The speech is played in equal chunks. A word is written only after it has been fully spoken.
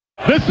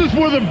This is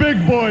where the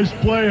big boys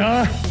play,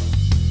 huh?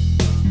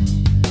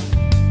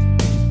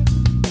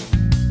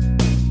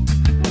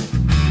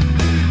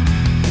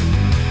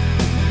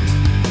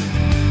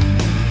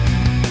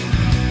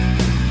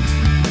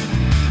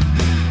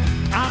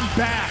 I'm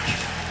back.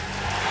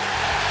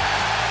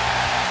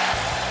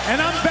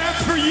 And I'm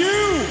back for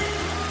you.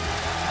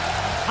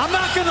 I'm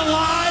not gonna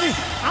lie,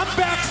 I'm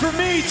back for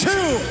me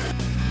too.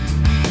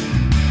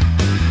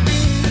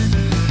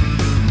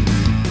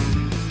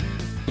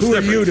 Who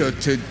are you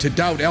to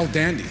doubt El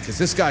Dandy? Because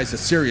this guy's a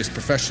serious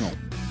professional.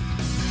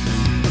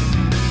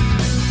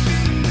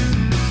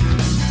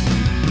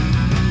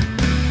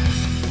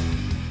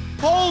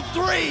 Hold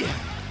 3,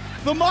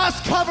 the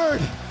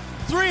moss-covered,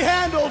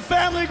 3-handled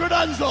family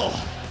Gradunzel.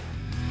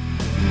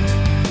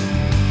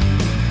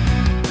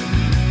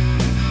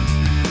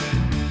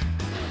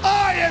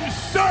 I am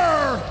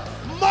Sir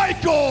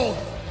Michael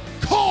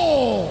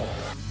Cole.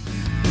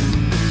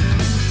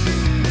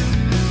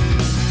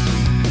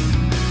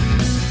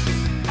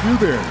 You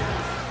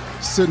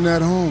there, sitting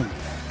at home.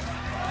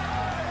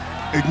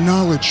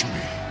 Acknowledge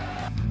me.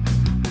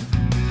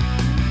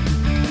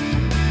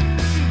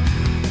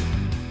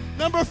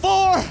 Number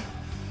 4,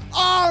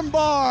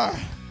 armbar.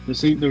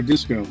 This ain't no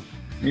disco.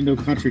 Ain't no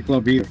country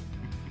club either.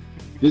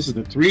 This is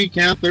the 3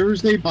 Count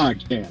Thursday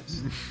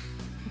podcast.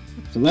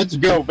 So let's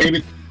go,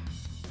 baby.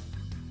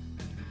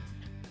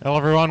 Hello,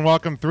 everyone.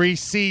 Welcome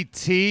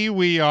 3CT.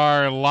 We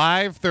are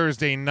live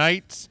Thursday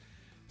night,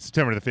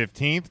 September the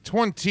 15th,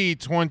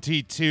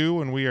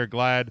 2022, and we are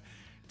glad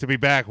to be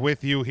back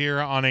with you here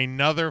on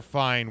another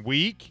fine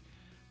week.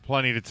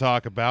 Plenty to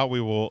talk about.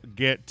 We will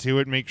get to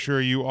it. Make sure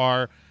you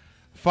are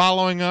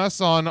following us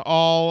on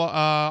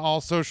all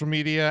social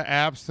media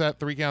apps at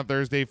 3 Count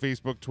Thursday,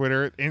 Facebook,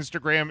 Twitter.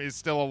 Instagram is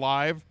still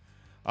alive.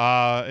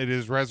 It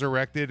is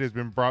resurrected, has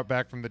been brought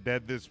back from the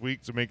dead this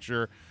week, so make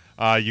sure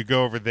you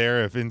go over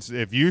there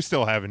if you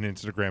still have an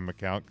Instagram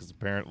account, because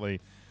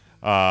apparently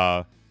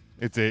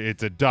it's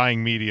a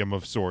dying medium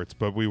of sorts,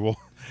 but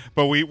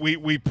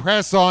we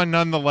press on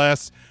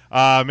nonetheless.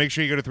 Make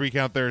sure you go to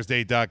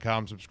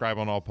 3countthursday.com, subscribe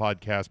on all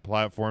podcast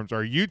platforms,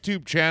 our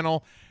YouTube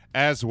channel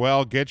as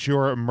well. Get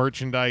your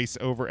merchandise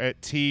over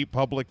at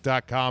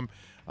tpublic.com.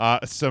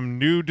 Some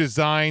new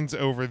designs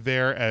over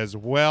there as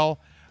well.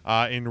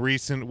 In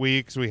recent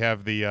weeks, we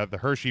have the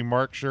Hershey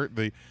Mark shirt,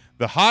 the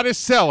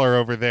hottest seller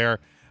over there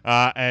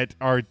at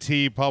our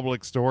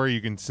TeePublic store.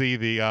 You can see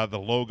the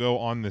logo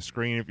on the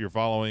screen if you're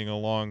following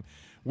along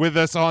with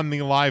us on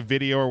the live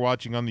video or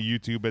watching on the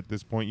YouTube. At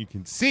this point, you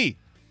can see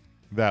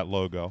that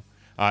logo,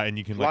 and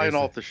you can flying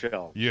off the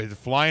shelves. Yeah,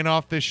 flying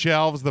off the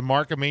shelves. The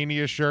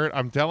Markomania shirt.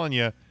 I'm telling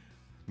you,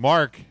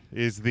 Mark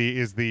is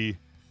the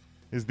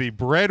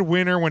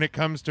breadwinner when it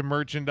comes to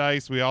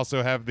merchandise. We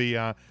also have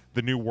the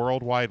new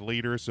worldwide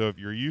leader. So if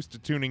you're used to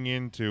tuning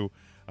in to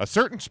a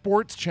certain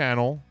sports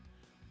channel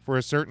for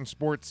a certain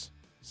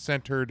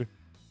sports-centered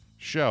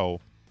show,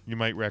 you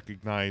might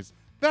recognize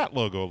that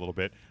logo a little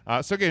bit.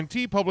 So again,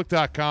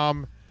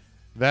 tpublic.com,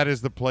 that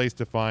is the place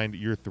to find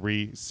your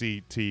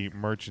 3CT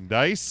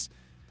merchandise.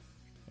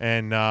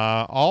 And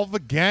all the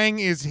gang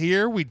is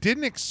here. We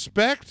didn't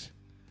expect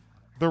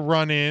the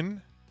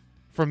run-in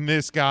from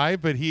this guy,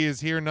 but he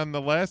is here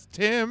nonetheless.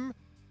 Tim,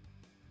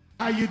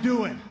 How you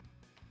doing?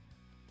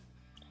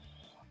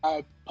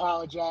 I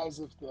apologize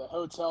if the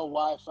hotel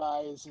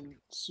Wi-Fi isn't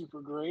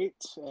super great,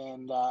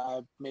 and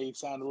I may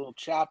sound a little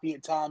choppy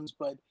at times,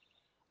 but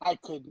I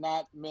could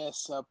not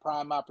miss a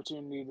prime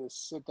opportunity to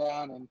sit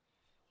down and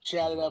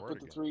chat it up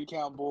with the 3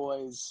 Count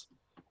boys.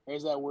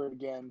 There's that word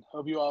again.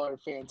 Hope you all are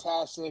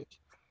fantastic.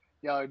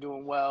 Y'all are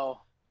doing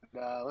well.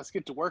 Let's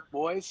get to work,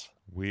 boys.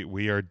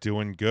 we are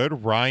doing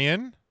good.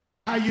 Ryan,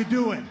 How you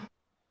doing?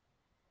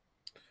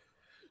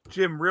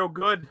 Jim, real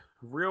good.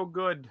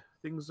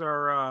 Things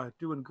are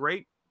doing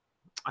great.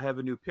 I have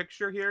a new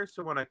picture here,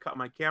 so when I cut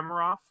my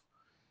camera off,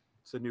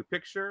 it's a new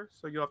picture,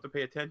 so you'll have to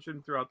pay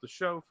attention throughout the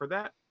show for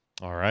that.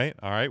 All right.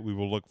 We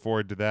will look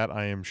forward to that,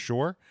 I am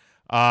sure.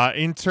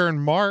 Intern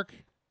Mark,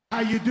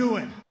 How you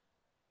doing?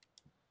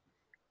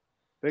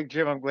 Big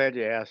Jim, I'm glad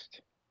you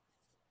asked.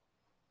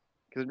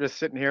 Because I'm just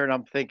sitting here and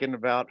I'm thinking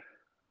about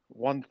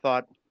one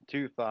thought,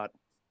 two thought,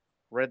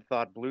 red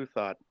thought, blue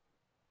thought.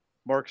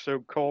 Mark's so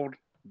cold.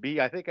 B,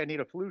 I think I need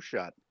a flu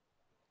shot.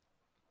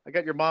 I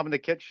got your mom in the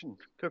kitchen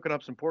cooking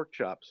up some pork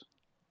chops.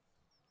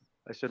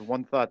 I said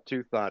one thought,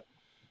 two thought,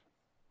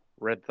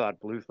 red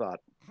thought, blue thought.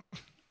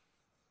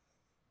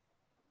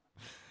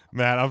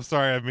 Matt, I'm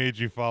sorry I made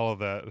you follow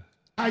that.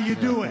 How you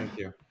doing? Thank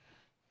you.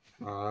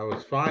 I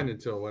was fine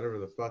until whatever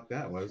the fuck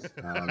that was.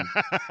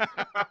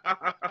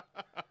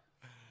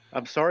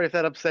 I'm sorry if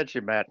that upsets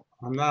you, Matt.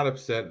 I'm not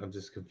upset. I'm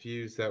just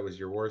confused. That was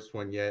your worst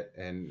one yet.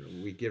 And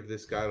we give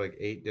this guy like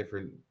 8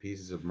 different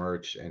pieces of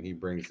merch and he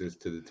brings this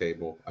to the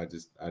table. I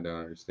don't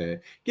understand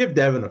it. Give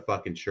Devin a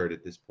fucking shirt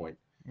at this point.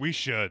 We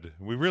should.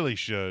 We really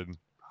should.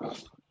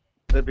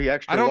 That'd be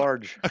extra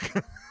large.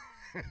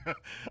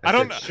 I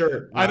don't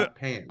shirt, not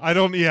pants. I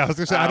don't. Yeah, I was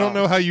gonna say I don't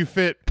know how you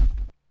fit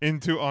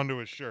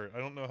onto a shirt. I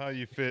don't know how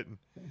you fit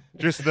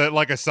just that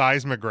like a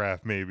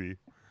seismograph maybe.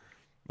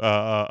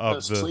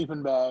 of the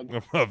sleeping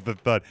bag of the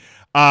thud.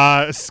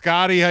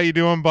 Scotty, how you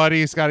doing,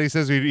 buddy? Scotty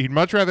says he'd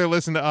much rather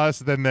listen to us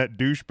than that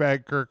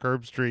douchebag Kirk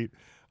Herbstreit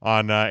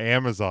on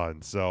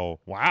Amazon. So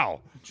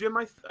wow, Jim,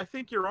 I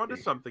think you're onto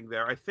something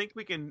there. I think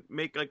we can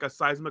make like a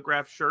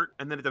seismograph shirt,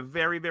 and then at the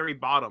very, very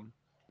bottom,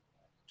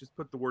 just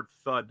put the word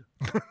thud.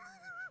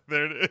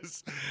 There it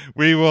is.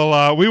 We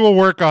will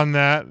work on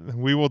that.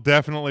 We will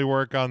definitely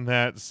work on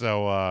that.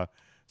 So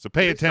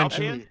pay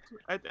attention.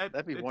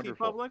 That'd be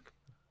wonderful. Public?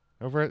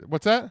 Over at,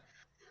 what's that?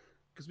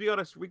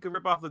 Because we could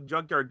rip off the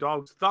Junkyard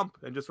Dog's thump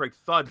and just write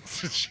thud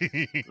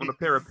on a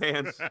pair of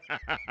pants.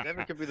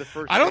 That could be the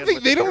first. I don't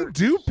think they don't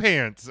do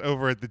pants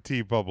over at the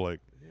T Public.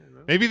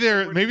 Maybe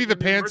the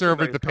pants are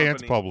over at the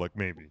Pants Public.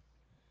 Maybe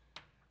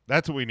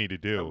that's what we need to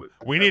do.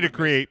 We need to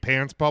create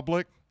Pants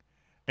Public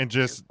and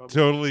just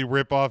totally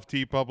rip off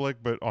T Public,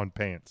 but on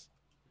pants.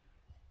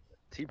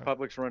 T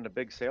Public's running a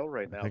big sale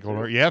right now.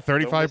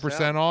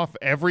 35% off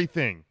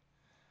everything.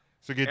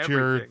 So get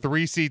your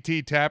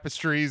 3CT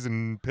tapestries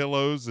and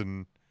pillows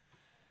and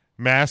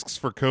masks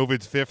for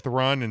COVID's 5th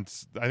run, and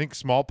I think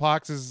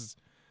smallpox is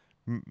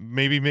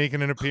maybe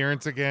making an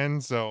appearance again.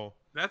 So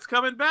that's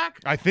coming back.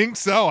 I think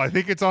so. I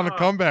think it's on a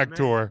comeback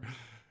tour.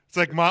 It's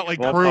like Motley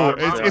Crue.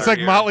 It's like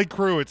Motley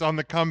Crue. It's on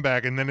the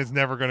comeback, and then it's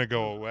never going to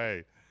go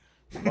away.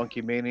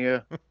 Monkey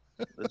Mania,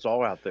 it's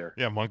all out there.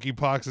 Yeah,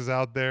 monkeypox is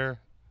out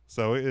there.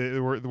 So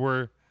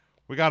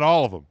we got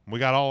all of them. We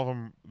got all of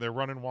them. They're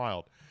running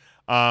wild.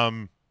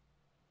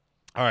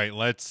 All right,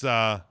 let's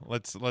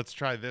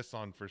try this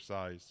on for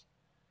size.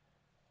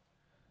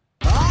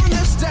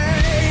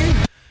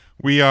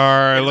 We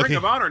are looking. Ring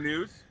of Honor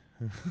news.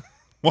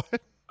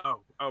 What? Oh,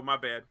 my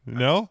bad.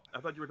 No? I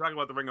thought you were talking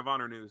about the Ring of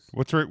Honor news.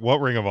 What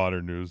Ring of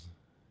Honor news?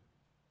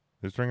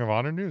 There's Ring of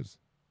Honor news.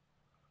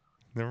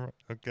 Never.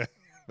 Okay.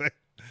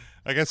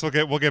 I guess we'll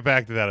get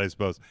back to that, I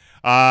suppose.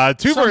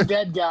 Some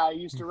dead guy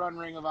used to run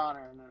Ring of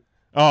Honor.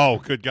 Oh,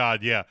 good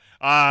God, yeah.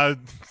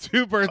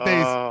 2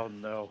 birthdays. Oh,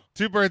 no.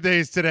 2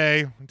 birthdays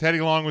today. Teddy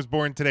Long was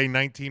born today,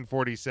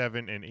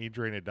 1947, and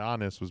Adrian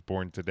Adonis was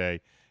born today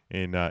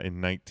in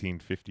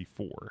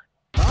 1954.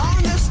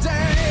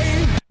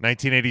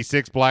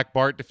 1986, Black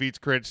Bart defeats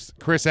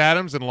Chris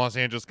Adams in Los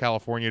Angeles,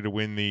 California to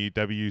win the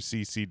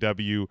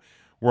WCCW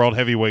World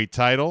Heavyweight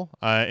title.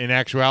 In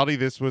actuality,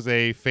 this was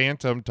a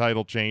phantom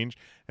title change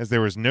as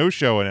there was no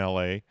show in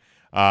L.A.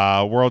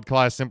 World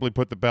Class simply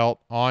put the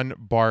belt on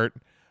Bart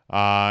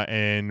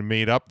and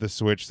made up the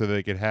switch so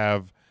they could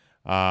have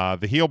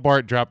the heel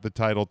Bart drop the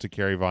title to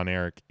Kerry Von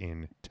Erich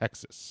in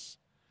Texas.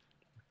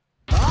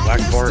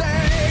 Black Bart.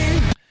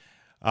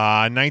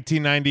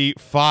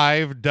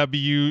 1995,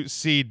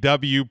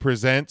 WCW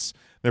presents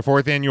their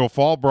 4th annual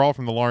Fall Brawl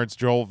from the Lawrence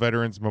Joel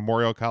Veterans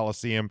Memorial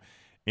Coliseum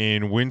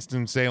in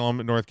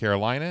Winston-Salem, North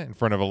Carolina, in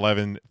front of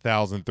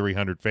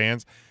 11,300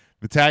 fans.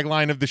 The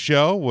tagline of the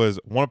show was,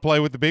 "Want to play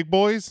with the big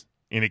boys?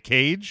 In a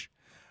cage?"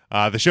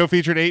 The show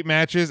featured 8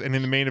 matches, and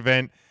in the main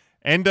event,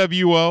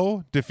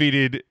 NWO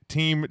defeated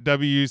Team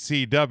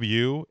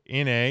WCW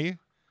in a...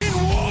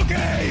 War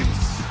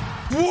Games!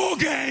 War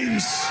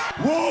Games!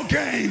 War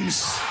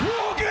Games!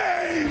 War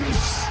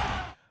Games!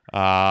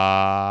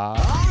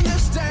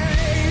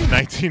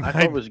 1990. I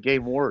thought it was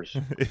Game Wars.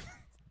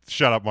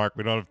 Shut up, Mark.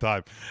 We don't have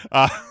time.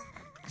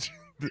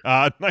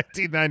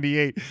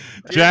 1998.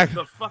 Jack.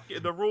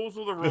 The rules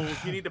are the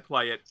rules. You need to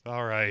play it.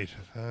 All right.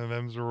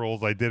 Them's the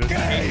rules. I did it.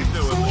 Games!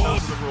 Those are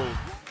the rules.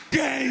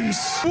 Games!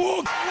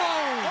 War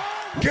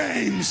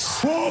Games!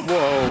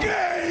 Whoa!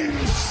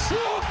 Games!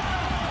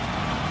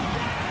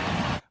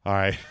 All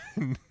right.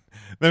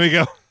 There we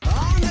go.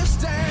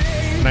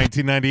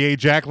 1998,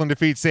 Jacqueline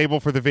defeats Sable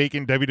for the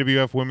vacant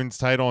WWF Women's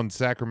title in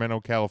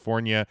Sacramento,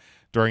 California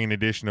during an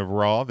edition of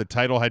Raw. The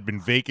title had been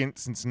vacant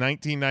since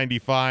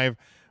 1995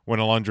 when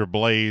Alundra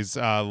Blaze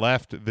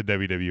left the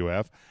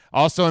WWF.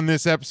 Also in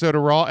this episode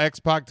of Raw,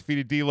 X-Pac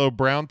defeated D'Lo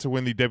Brown to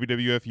win the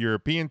WWF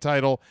European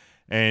title,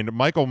 and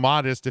Michael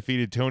Modest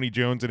defeated Tony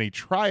Jones in a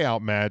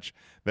tryout match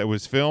that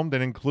was filmed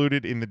and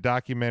included in the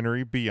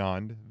documentary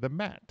Beyond the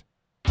Mat.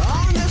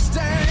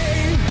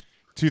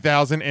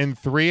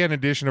 2003, an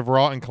edition of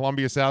Raw in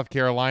Columbia, South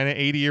Carolina.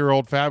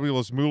 80-year-old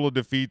Fabulous Moolah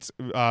defeats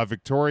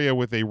Victoria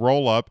with a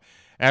roll-up.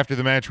 After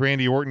the match,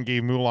 Randy Orton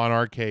gave Moolah an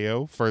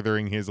RKO,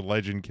 furthering his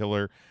legend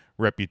killer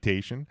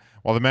reputation.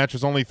 While the match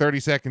was only 30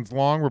 seconds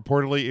long,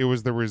 reportedly it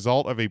was the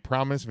result of a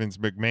promise Vince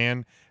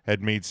McMahon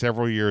had made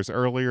several years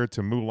earlier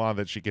to Moolah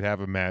that she could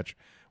have a match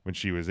when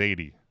she was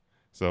 80.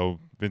 So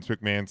Vince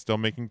McMahon still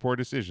making poor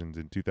decisions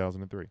in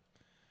 2003.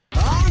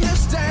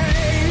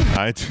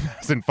 In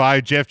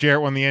 2005, Jeff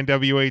Jarrett won the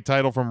NWA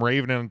title from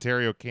Raven in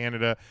Ontario,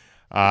 Canada,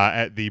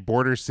 at the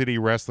Border City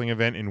Wrestling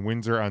event in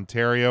Windsor,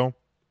 Ontario,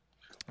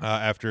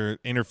 after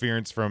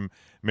interference from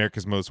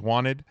America's Most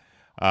Wanted.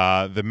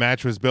 The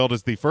match was billed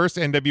as the first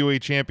NWA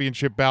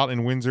championship bout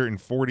in Windsor in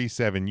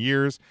 47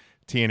 years.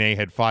 TNA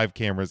had 5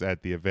 cameras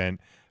at the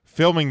event,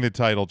 filming the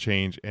title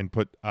change and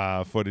put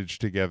footage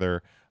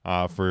together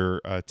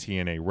for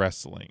TNA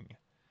Wrestling.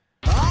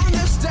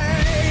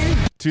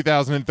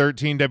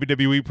 2013,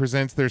 WWE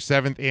presents their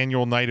 7th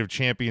annual Night of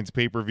Champions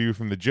pay-per-view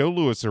from the Joe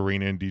Louis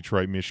Arena in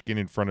Detroit, Michigan,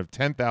 in front of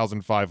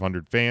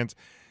 10,500 fans.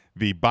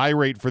 The buy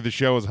rate for the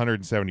show is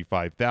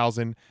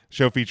 175,000. The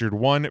show featured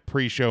 1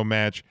 pre-show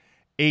match,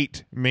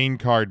 8 main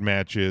card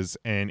matches,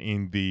 and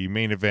in the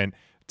main event,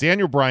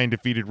 Daniel Bryan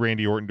defeated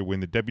Randy Orton to win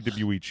the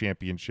WWE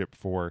Championship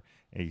for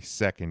a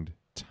second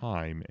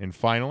time. And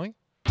finally,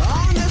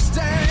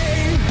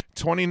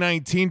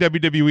 2019,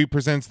 WWE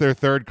presents their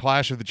 3rd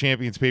Clash of the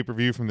Champions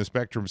pay-per-view from the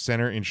Spectrum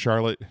Center in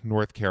Charlotte,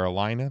 North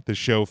Carolina. The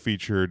show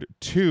featured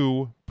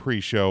 2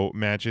 pre-show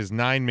matches,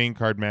 9 main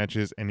card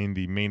matches, and in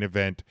the main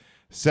event,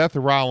 Seth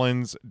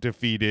Rollins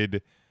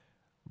defeated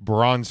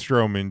Braun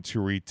Strowman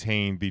to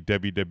retain the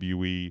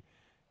WWE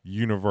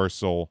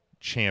Universal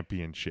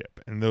Championship.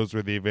 And those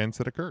were the events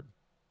that occurred.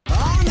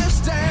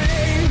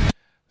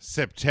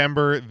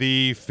 September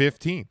the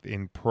 15th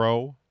in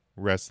pro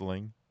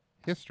wrestling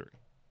history.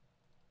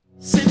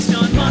 Since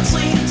John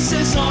Moxley and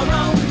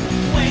Cesaro,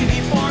 way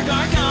before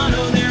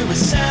Gargano, there was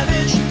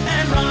Savage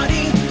and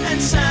Roddy, and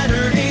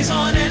Saturdays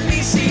on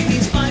NBC.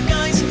 These 5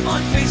 guys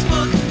on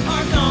Facebook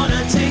are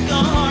gonna take a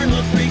hard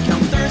look. 3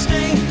 Count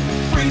Thursday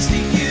brings to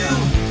you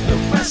the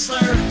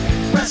wrestler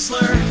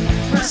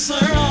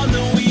on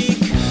the week.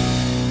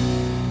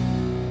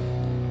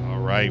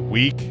 All right,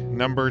 week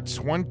number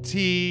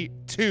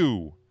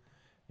 22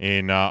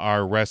 in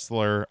our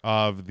wrestler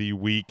of the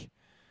week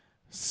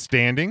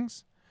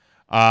standings.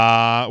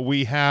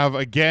 We have,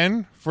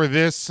 again, for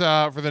this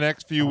for the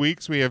next few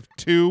weeks, we have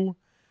 2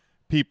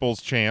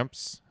 People's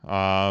Champs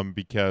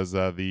because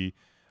the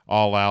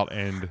All Out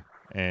and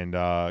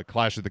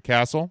Clash at the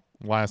Castle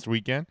last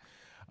weekend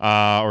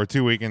or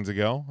 2 weekends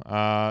ago.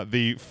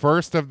 The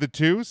first of the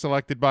 2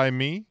 selected by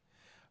me,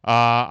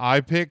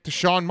 I picked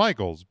Shawn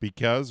Michaels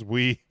because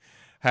we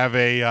have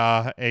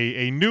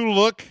a new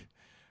look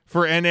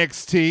for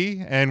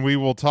NXT, and we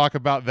will talk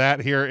about that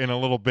here in a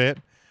little bit.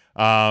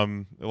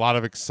 A lot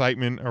of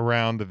excitement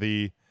around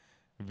the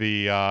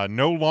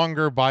no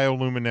longer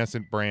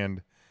bioluminescent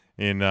brand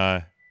in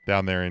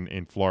down there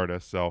in Florida.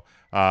 So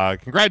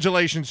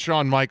congratulations,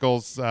 Shawn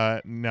Michaels,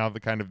 now the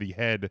kind of the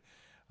head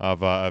of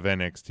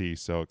NXT.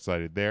 So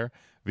excited there.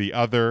 The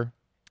other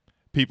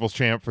People's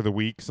Champ for the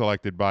week,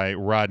 selected by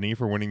Rodney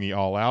for winning the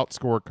All Out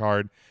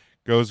scorecard,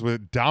 goes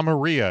with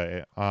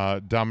Damaria,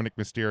 Dominic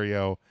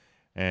Mysterio,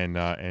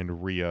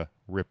 and Rhea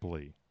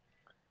Ripley.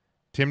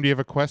 Tim, do you have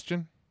a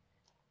question?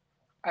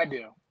 I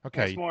do.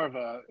 Okay.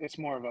 It's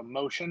more of a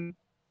motion.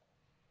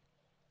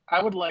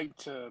 I would like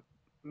to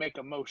make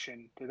a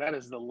motion that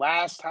is the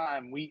last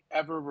time we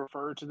ever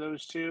refer to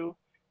those 2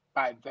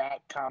 by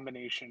that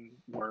combination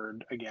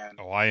word again.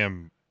 Oh, I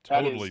am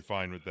totally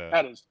fine with that.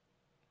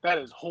 That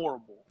is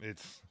horrible.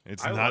 It's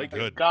not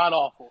good. God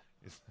awful.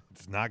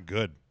 It's not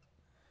good.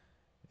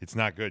 It's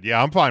not good.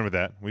 Yeah, I'm fine with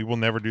that. We will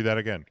never do that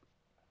again.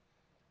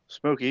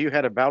 Smokey, you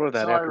had a bout of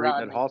that Sorry, after eating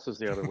Rodney. at Hals's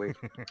the other week.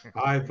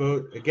 I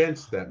vote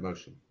against that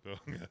motion.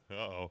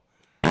 Uh-oh.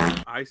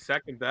 I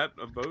second that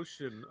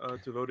motion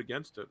to vote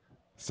against it.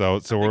 So I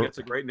think we're it's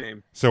a great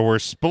name. So we're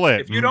split.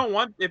 If you don't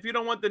want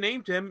the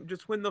name, Tim,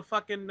 just win the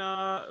fucking win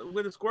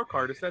the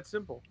scorecard. It's that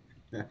simple.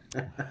 I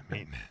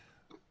mean,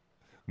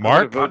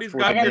 Mark, Rodney's I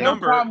got got your no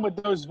number. problem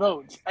with those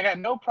votes. I got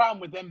no problem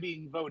with them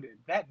being voted.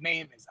 That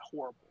name is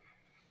horrible.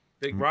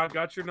 Big Rod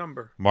got your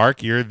number.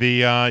 Mark, you're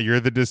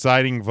the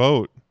deciding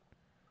vote.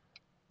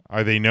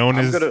 Are they known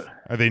as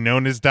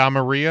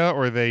Damaria,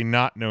 or are they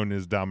not known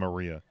as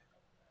Damaria?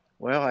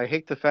 Well, I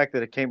hate the fact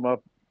that it came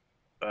out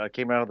of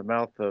the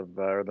mouth of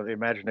or the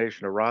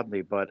imagination of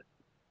Rodney, but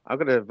I'm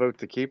going to vote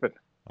to keep it.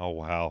 Oh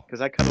wow!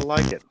 Because I kind of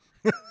like it.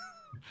 Well,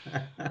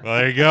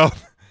 there you go.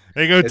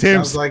 There you go, It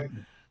Tim. sounds like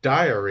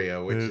diarrhea,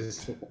 which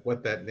is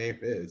what that name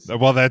is.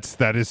 Well,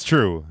 that is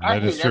true. I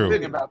That hate is true.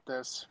 everything about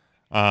this.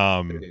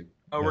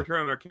 Oh, we're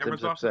turning our cameras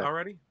Tim's off upset.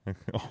 already?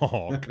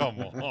 Oh, come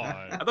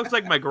on. That looks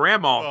like my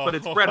grandma, but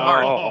it's Bret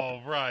Hart.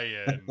 Oh,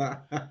 Ryan.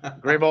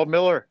 Graham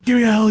Miller. Give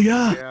me a hell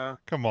yeah. Yeah,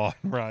 Come on,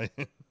 Ryan.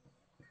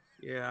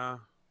 yeah.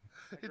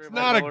 It's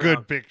not a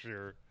good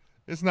picture.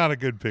 It's not a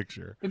good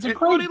picture. It's a It's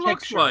great what he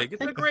looks picture. like.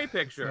 It's a great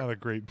picture. Not a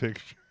great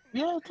picture.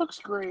 Yeah, it looks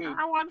great.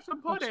 I want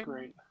some Looks pudding.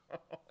 great.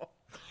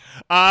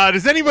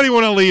 Does anybody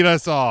want to lead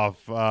us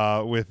off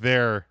with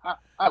their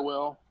I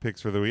will. picks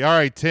for the week? All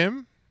right,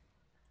 Tim.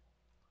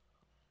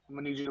 I'm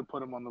gonna need you to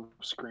put them on the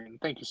screen.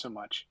 Thank you so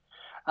much.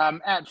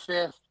 At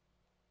 5th,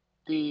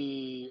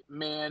 the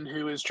man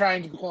who is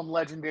trying to become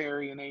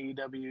legendary in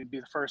AEW would be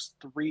the first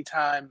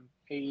 3-time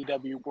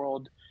AEW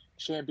World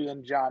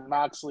Champion Jon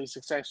Moxley,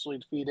 successfully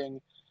defeating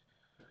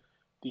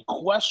the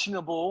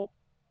questionable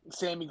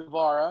Sammy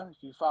Guevara. If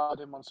you followed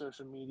him on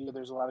social media,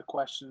 there's a lot of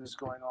questions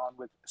going on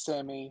with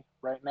Sammy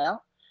right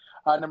now.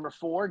 Number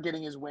 4,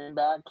 getting his win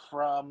back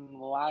from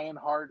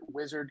Lionheart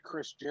Wizard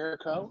Chris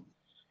Jericho.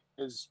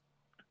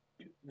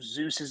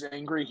 Zeus is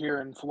angry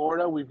here in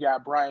Florida. We've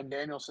got Bryan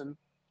Danielson.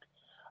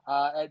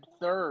 At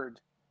 3rd,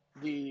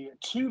 the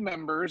 2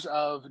 members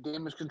of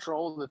Damage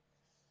Control that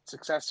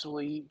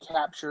successfully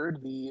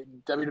captured the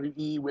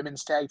WWE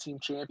Women's Tag Team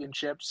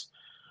Championships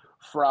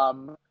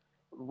from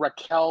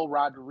Raquel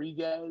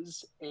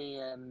Rodriguez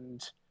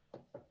and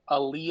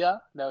Aaliyah.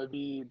 That would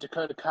be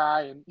Dakota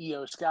Kai and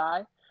Io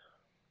Sky.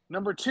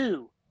 Number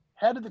 2,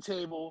 head of the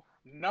table,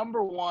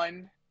 number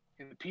 1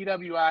 in the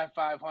PWI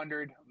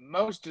 500,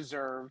 most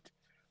deserved,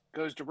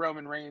 goes to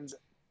Roman Reigns.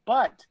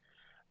 But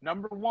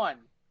number 1,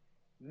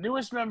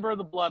 newest member of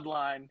the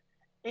Bloodline,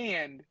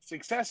 and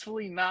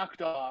successfully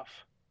knocked off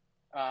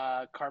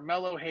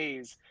Carmelo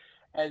Hayes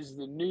as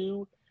the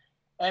new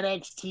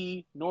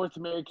NXT North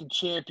American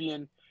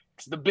Champion.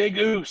 It's the Big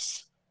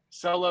Oos,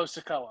 Solo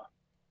Sikoa.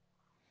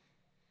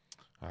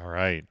 All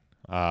right.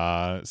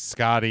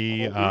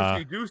 Scotty.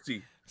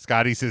 Goosey.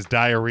 Scotty says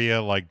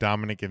diarrhea like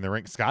Dominic in the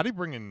ring. Scotty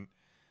bringing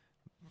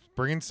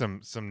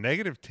some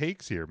negative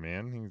takes here,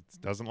 man. He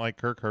doesn't like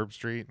Kirk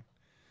Herbstreit.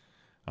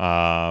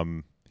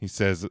 He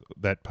says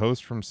that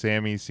post from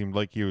Sammy seemed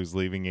like he was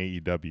leaving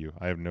AEW.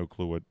 I have no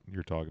clue what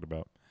you're talking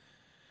about.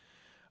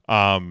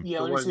 Let me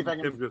see if I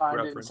can find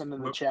it and send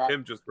in the chat.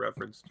 Tim just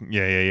referenced.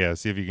 Yeah.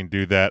 See if you can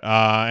do that.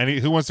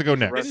 Who wants to go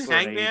next? Didn't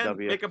Hangman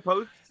make a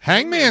post?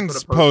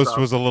 Hangman's post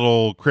was a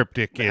little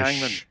cryptic-ish.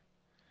 Hangman.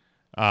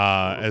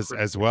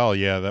 As well.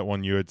 Yeah, that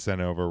one you had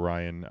sent over,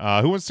 Ryan.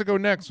 Who wants to go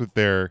next with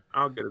their...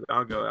 I'll get it.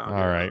 I'll go.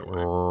 All right,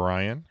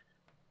 Ryan.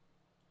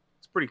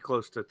 It's pretty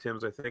close to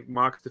Tim's, I think.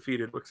 Mox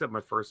defeated, except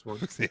my first one,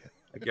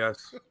 I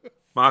guess.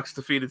 Mox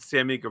defeated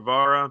Sammy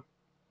Guevara.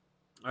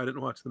 I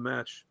didn't watch the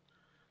match.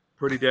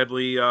 Pretty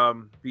Deadly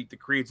beat the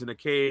Creeds in a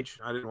cage.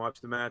 I didn't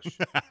watch the match.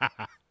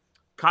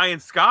 Kai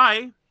and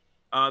Sky,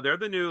 they're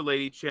the new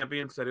lady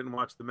champions. I didn't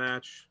watch the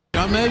match.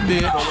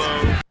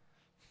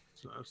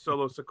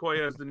 Solo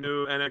Sikoa is the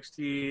new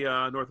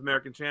NXT North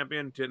American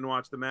champion. Didn't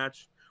watch the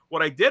match.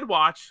 What I did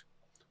watch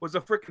was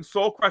a freaking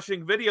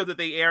soul-crushing video that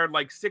they aired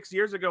like 6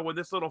 years ago when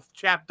this little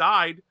chap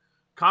died,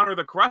 Connor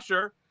the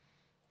Crusher.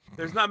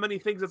 There's not many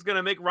things that's going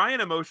to make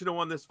Ryan emotional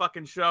on this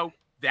fucking show.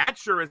 That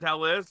sure as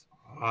hell is.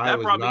 I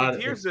was not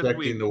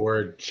expecting the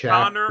word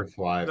chap Connor to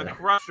fly the there.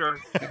 Crusher,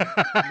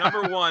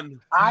 number 1.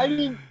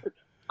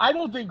 I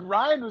don't think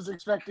Ryan was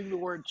expecting the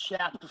word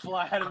chap to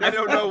fly out of his I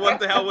don't know what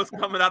the hell was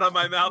coming out of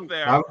my mouth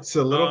there. I was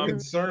a little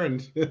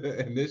concerned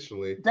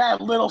initially. That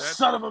little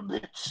son of a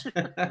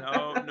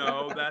bitch.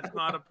 No, that's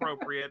not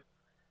appropriate.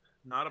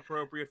 Not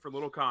appropriate for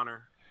little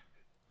Connor.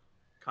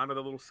 Connor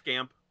the little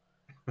scamp.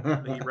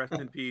 May he rest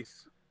in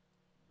peace.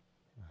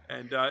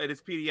 And it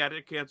is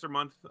Pediatric Cancer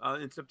Month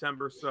in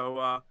September, so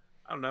I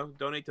don't know,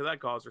 donate to that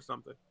cause or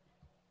something.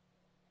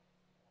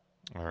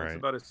 All right. That's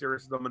about as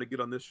serious as I'm going to get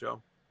on this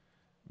show.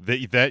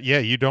 You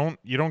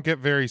don't get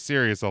very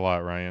serious a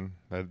lot, Ryan.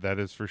 That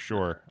is for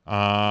sure.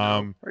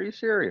 Are you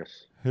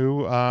serious?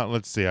 Who?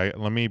 Let's see.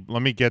 Let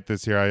me get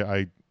this here.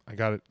 I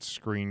got it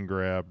screen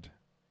grabbed.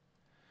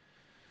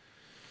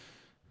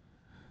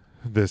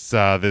 This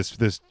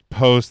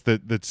post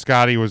that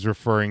Scotty was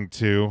referring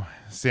to.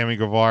 Sammy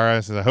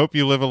Guevara says, "I hope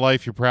you live a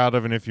life you're proud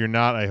of, and if you're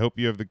not, I hope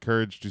you have the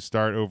courage to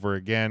start over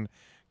again.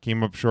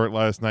 Came up short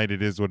last night.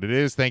 It is what it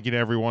is. Thank you to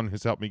everyone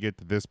who's helped me get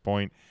to this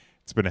point.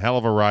 It's been a hell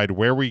of a ride.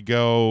 Where we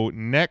go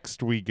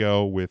next, we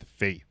go with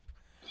Faith."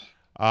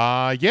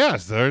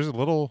 Yes, there's a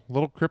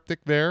little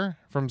cryptic there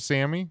from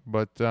Sammy,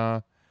 but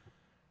I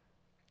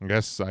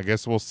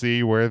guess we'll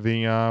see where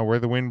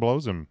the wind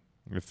blows him.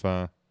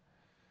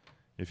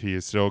 If he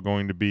is still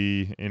going to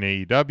be in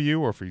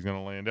AEW or if he's going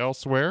to land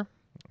elsewhere,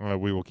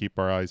 we will keep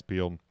our eyes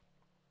peeled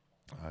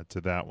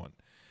to that one.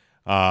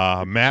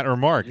 Matt or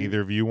Mark, either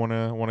of you want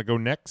to go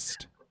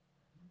next?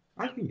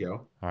 I can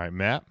go. All right,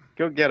 Matt.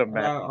 Go get him,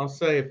 Matt. I'll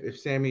say if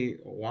Sammy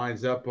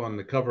winds up on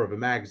the cover of a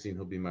magazine,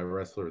 he'll be my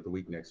wrestler of the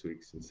week next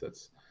week, since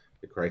that's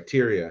the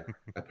criteria,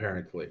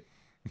 apparently.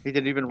 He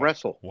didn't even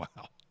wrestle. Wow.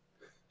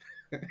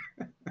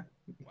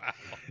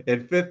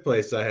 In 5th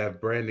place, I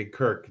have Brandon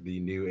Kirk, the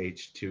new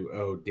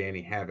H2O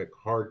Danny Havoc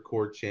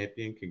Hardcore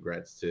Champion.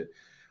 Congrats to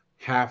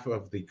half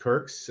of the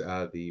Kirks,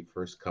 the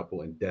first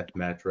couple in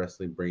Deathmatch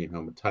Wrestling, bringing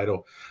home a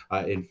title.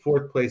 In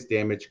 4th place,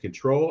 Damage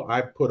Control.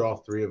 I put all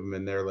 3 of them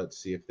in there. Let's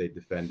see if they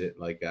defend it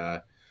like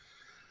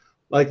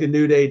the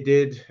New Day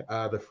did,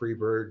 the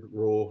Freebird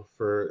rule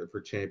for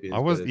champions. I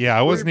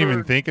wasn't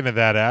even thinking of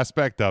that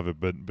aspect of it,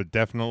 but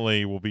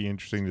definitely will be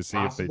interesting to see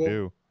if they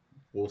do.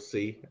 We'll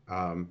see.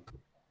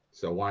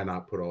 So why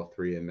not put all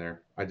 3 in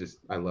there?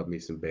 I love me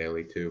some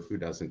Bailey too. Who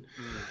doesn't?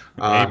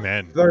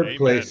 Amen. 3rd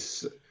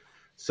place,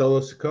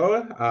 Solo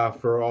Sikoa,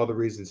 for all the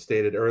reasons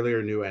stated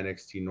earlier, new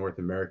NXT North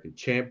American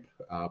champ,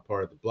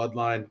 part of the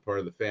bloodline, part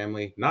of the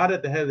family. Not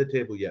at the head of the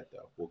table yet,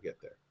 though. We'll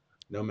get there.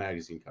 No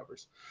magazine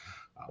covers,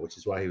 which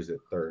is why he was at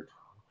 3rd.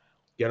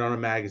 Get on a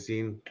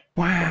magazine.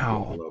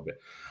 Wow. A little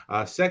bit.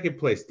 2nd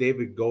place,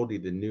 David Goldie,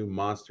 the new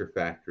Monster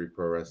Factory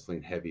Pro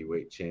Wrestling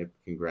heavyweight champ.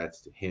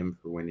 Congrats to him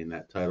for winning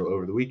that title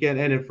over the weekend.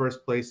 And in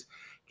 1st place,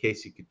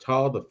 Casey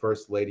Catal, the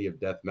first lady of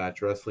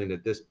Deathmatch Wrestling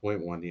at this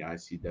point, won the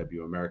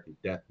ICW American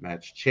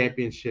Deathmatch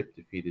Championship,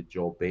 defeated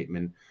Joel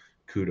Bateman.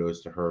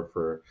 Kudos to her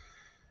for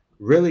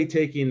really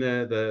taking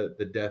the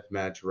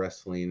Deathmatch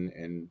Wrestling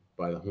and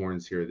by the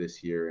horns here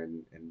this year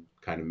and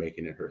kind of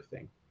making it her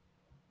thing.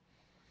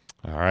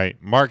 All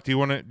right, Mark, do you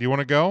want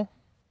to go?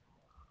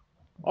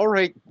 All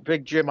right,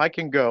 Big Jim, I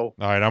can go.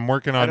 All right, I'm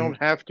working I on.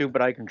 don't have to,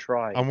 but I can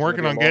try. I'm It's gonna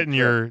working be a on long getting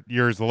trip.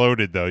 yours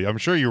loaded though. I'm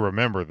sure you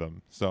remember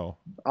them. So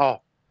Oh, I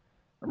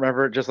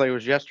remember it just like it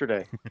was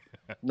yesterday.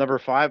 Number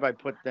 5, I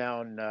put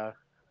down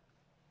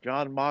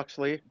John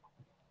Moxley.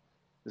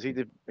 He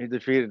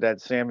defeated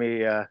that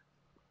Sammy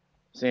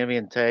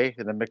and Tay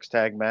in the mixed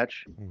tag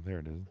match there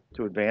it is.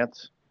 to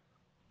advance.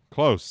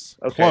 Close,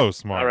 Okay.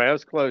 close, Mark. All right, I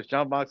was close.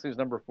 John Moxley's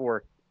number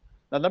 4.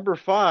 Now number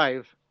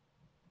 5,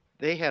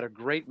 they had a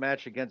great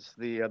match against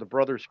the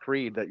Brothers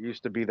Creed that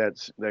used to be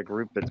that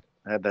group that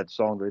had that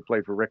song they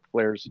played for Ric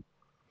Flair's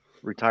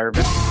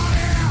retirement.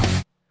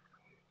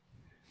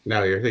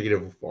 No, you're thinking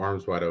of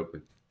Arms Wide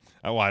Open.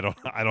 Oh, I don't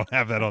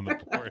have that on the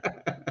board.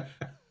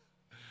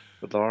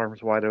 With the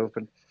arms wide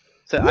open.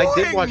 So I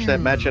did watch that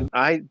match, and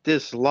I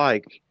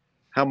dislike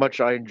how much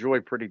I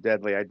enjoy Pretty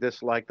Deadly. I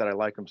dislike that I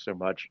like them so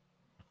much.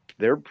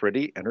 They're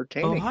pretty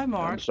entertaining. Oh, hi,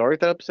 Mark. I'm sorry if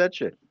that upsets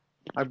you.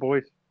 Hi,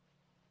 boys.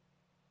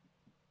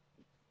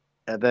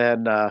 And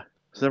then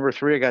number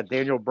 3, I got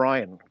Daniel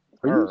Bryan.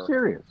 Are you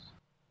serious?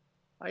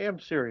 I am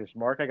serious,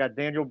 Mark. I got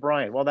Daniel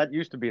Bryan. Well, that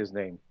used to be his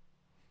name.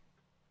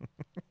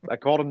 I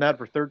called him that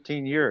for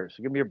 13 years.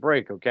 Give me a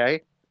break,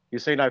 okay? You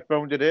saying I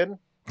phoned it in?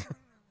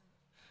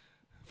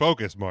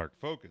 Focus, Mark.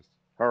 Focus.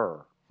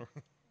 Her.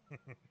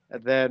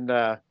 And then,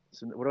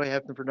 so what do I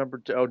have for number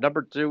 2? Oh,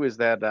 number 2 is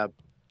that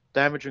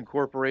Damage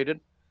Incorporated.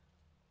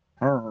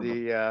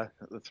 The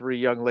 3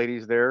 young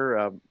ladies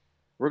there.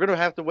 We're going to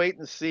have to wait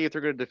and see if they're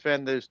going to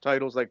defend those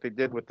titles like they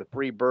did with the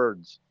Free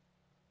Birds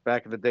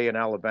back in the day in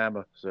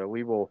Alabama. So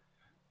we will.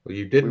 Well,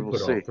 you didn't will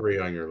put see. all 3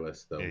 on your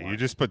list, though. Yeah, you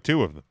just put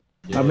 2 of them.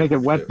 I'll make it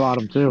wet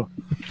bottom too.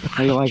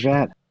 How you like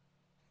that?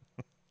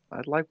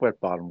 I'd like wet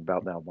bottom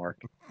about now,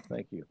 Mark.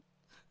 Thank you.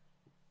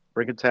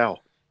 Bring a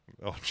towel.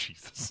 Oh,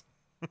 Jesus.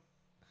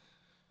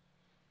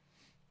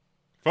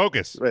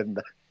 Focus. And,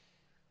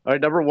 all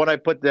right, number 1, I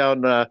put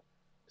down.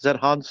 Is that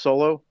Han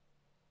Solo,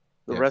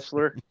 the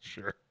wrestler?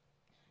 Sure.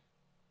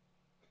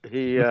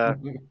 He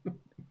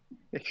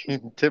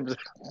Tim's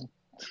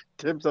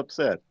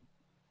upset.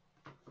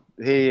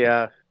 He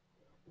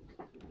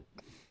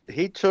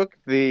took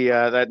the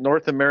that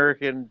North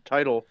American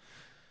title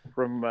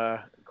from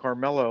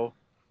Carmelo.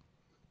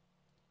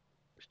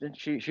 Didn't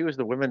she was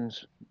the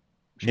women's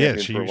Yeah,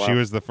 champion for a she while.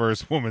 was the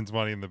first woman's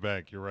Money in the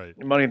Bank. You're right.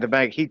 Money in the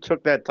Bank. He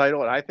took that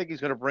title, and I think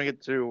he's going to bring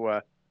it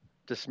to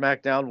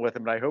SmackDown with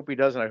him. And I hope he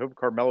does, and I hope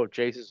Carmelo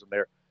chases him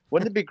there.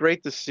 Wouldn't it be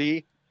great to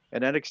see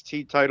an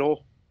NXT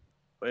title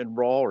in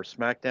Raw or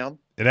SmackDown?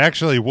 It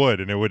actually would,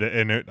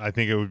 and I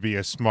think it would be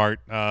a smart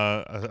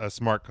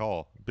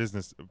call.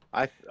 Business.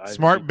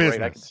 Smart business.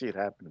 Great. I can see it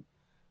happening.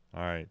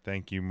 All right,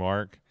 thank you,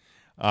 Mark.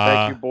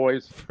 Thank you,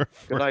 boys.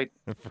 Good night.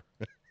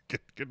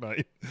 Good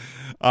night.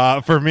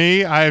 For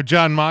me, I have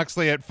John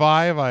Moxley at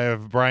 5. I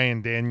have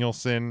Bryan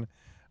Danielson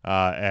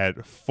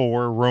at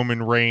 4.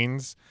 Roman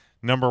Reigns,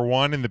 number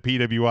 1 in the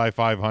PWI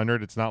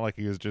 500. It's not like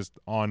he was just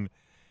on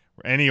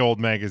any old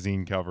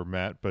magazine cover,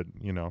 Matt. But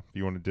you know, if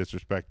you want to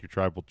disrespect your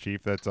tribal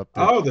chief, that's up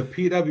to. Oh, the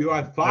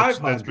PWI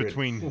 500. That's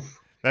between.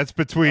 That's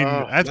between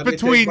let me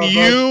between take my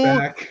you. vote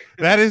back.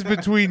 That is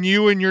between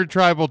you and your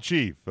tribal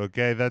chief.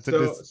 Okay, that's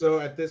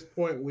so at this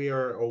point we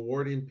are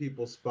awarding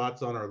people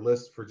spots on our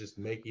list for just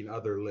making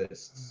other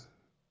lists.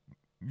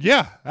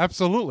 Yeah,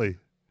 absolutely.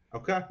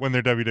 Okay. When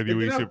they're WWE Good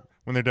to know.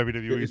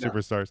 WWE Good to know.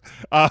 superstars.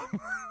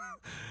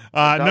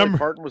 Dolly Number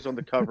Parton was on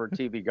the cover of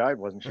TV Guide,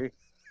 wasn't she?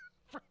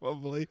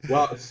 Probably.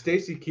 Well,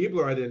 Stacy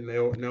Keibler, I didn't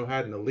know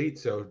had an elite,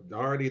 so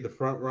already the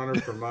front runner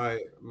for my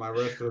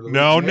rest of the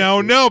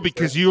No,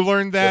 because you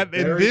learned that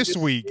in this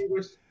week.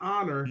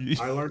 Honor.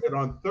 I learned it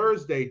on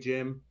Thursday,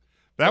 Jim.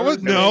 That was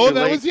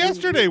Thursday.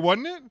 yesterday,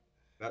 wasn't it?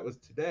 That was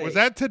today. Was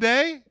that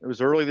today? It was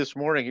early this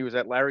morning. He was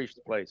at Larry's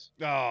place.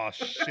 Oh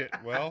shit!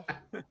 Well,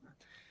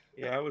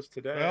 yeah, it was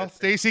today. Well,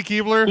 Stacy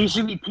Keibler. He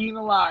should be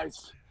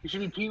penalized. He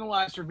should be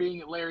penalized for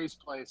being at Larry's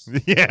place.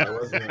 Yeah. I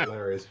wasn't at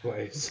Larry's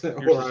place. You're Or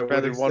I would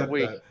suspended 1 accept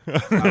week.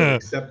 that. I would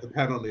accept the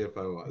penalty if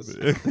I was.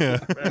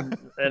 And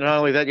not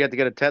only that, you have to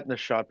get a tetanus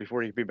shot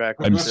before you can be back.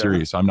 I'm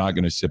serious. I'm not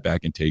going to sit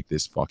back and take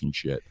this fucking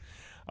shit.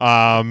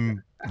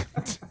 Number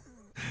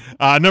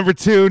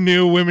 2,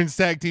 new women's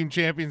tag team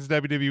champions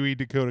WWE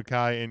Dakota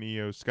Kai and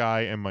Io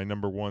Sky, and my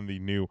number 1, the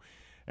new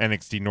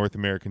NXT North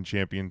American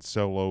champion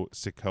Solo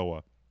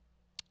Sikoa.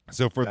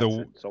 So for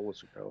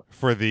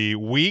the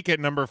week at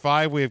number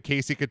 5, we have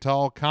Casey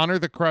Catal, Connor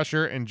the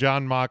Crusher, and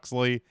John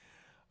Moxley.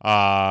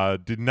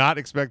 Did not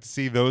expect to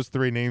see those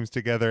 3 names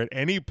together at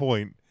any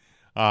point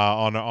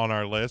on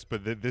our list,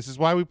 but this is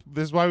why we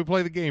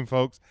play the game,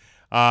 folks.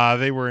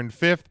 They were in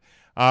 5th.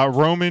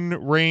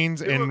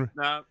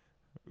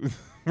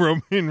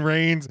 Roman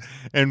Reigns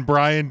and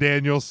Bryan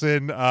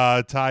Danielson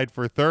tied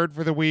for 3rd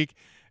for the week.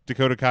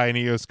 Dakota Kai and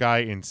Io Sky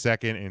in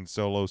 2nd, and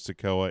Solo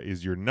Sikoa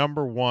is your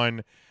number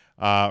 1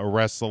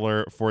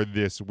 wrestler for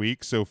this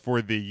week. So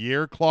for the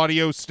year,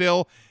 Claudio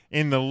still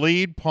in the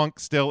lead, Punk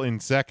still in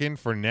 2nd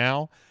for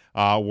now.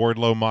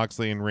 Wardlow,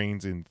 Moxley, and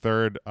Reigns in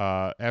 3rd.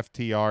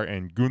 FTR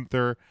and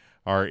Gunther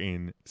are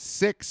in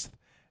 6th.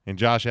 and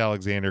Josh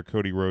Alexander,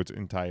 Cody Rhodes,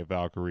 and Taya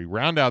Valkyrie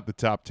round out the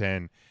top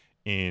 10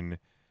 in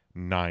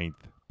 9th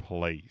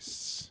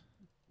place.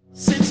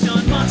 Since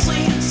John Moxley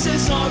and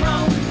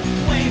Cesaro,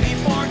 way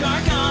before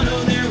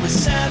Gargano, there was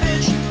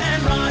Savage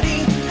and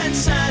Roddy, and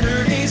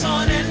Saturdays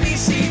on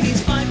NBC.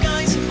 These five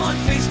guys on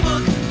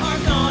Facebook are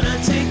gonna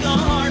take a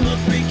hard look.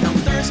 3 Count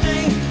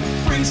Thursday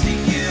brings to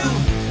you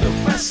the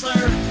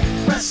wrestler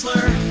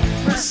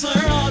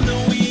on the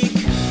week.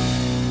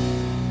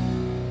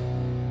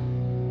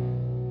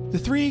 The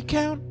 3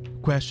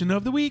 count question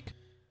of the week.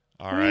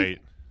 All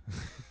right.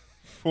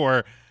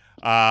 For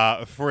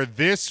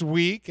this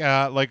week,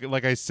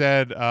 like I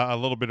said a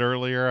little bit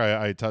earlier,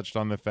 I touched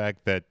on the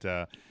fact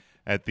that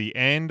at the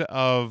end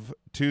of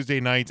Tuesday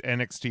night's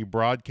NXT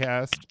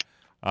broadcast,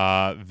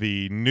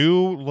 the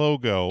new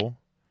logo,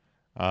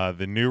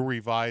 the new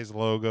revised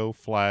logo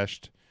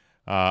flashed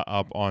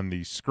up on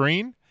the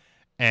screen,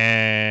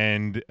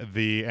 and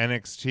the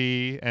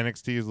NXT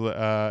is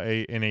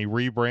in a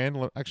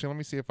rebrand. Actually, let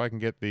me see if I can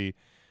get the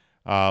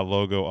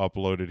logo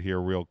uploaded here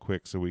real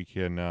quick so we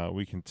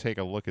can take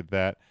a look at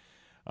that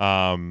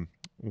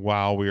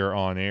while we are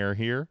on air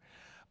here.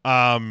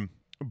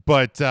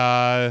 But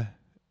a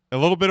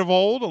little bit of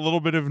old, a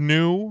little bit of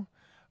new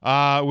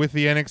with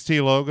the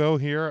NXT logo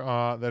here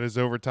that is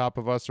over top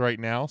of us right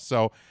now.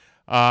 So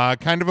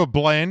kind of a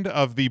blend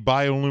of the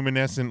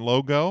bioluminescent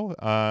logo,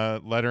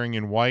 lettering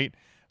in white,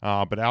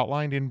 but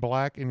outlined in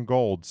black and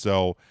gold.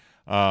 So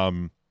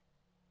and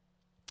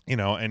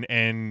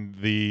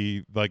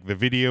the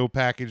video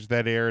package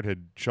that aired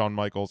had Shawn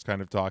Michaels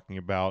kind of talking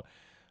about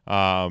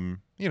how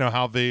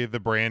the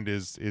brand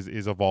is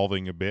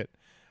evolving a bit.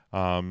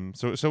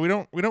 So we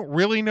don't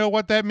really know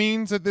what that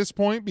means at this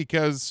point,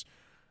 because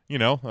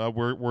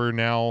we're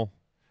now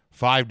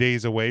 5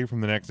 days away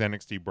from the next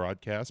NXT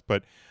broadcast.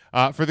 But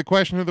for the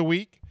question of the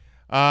week,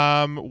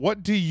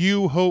 what do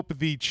you hope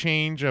the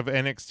change of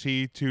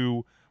NXT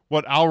to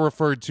what I'll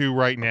refer to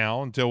right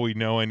now, until we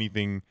know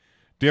anything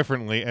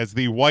differently, as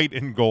the white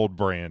and gold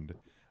brand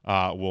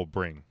will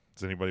bring?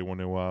 Does anybody want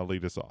to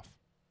lead us off?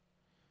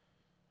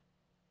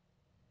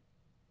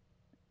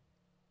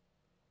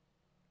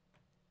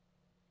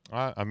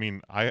 I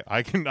mean,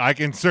 I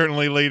can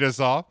certainly lead us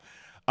off.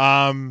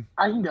 I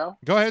can go.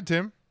 Go ahead,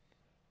 Tim.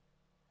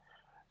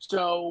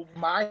 So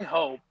my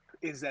hope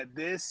is that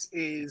this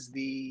is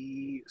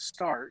the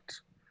start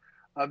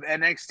of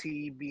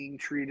NXT being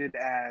treated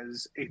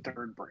as a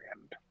third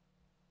brand.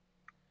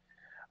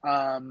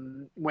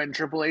 When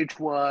Triple H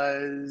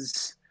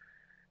was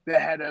the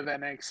head of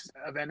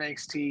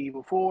NXT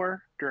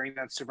before, during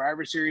that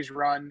Survivor Series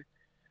run,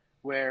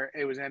 where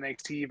it was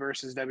NXT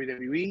versus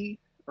WWE,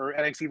 or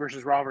NXT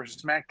versus Raw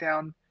versus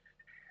SmackDown,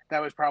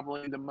 that was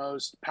probably the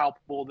most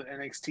palpable that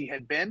NXT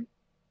had been.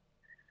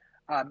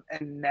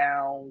 And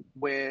now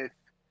with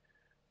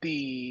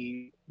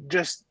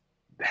just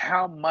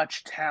how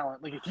much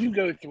talent, like if you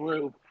go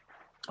through,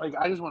 like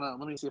I just want to,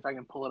 let me see if I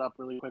can pull it up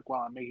really quick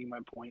while I'm making my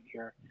point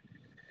here.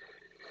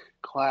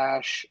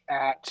 Clash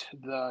at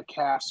the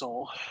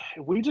Castle.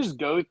 If we just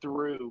go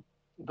through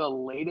the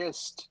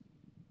latest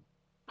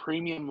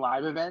premium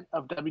live event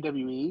of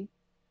WWE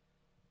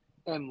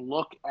and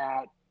look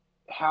at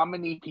how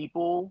many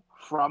people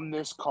from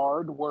this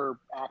card were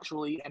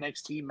actually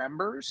NXT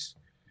members.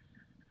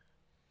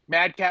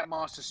 Madcap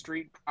Moss, the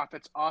Street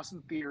Profits,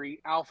 Austin Theory,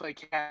 Alpha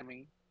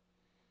Academy,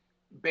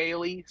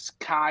 Bailey,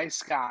 Sky,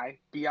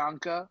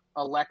 Bianca,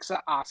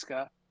 Alexa,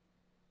 Asuka,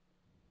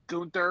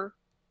 Gunther,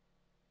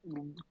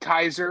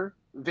 Kaiser,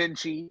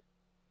 Vinci,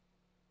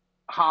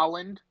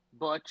 Holland,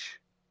 Butch,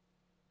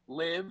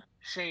 Liv,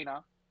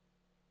 Shayna,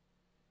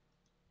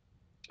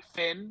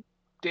 Finn,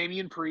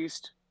 Damian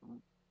Priest,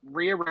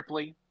 Rhea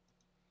Ripley,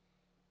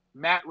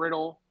 Matt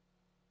Riddle,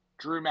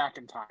 Drew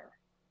McIntyre.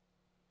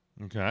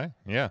 Okay,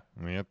 yeah.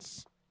 I mean,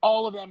 it's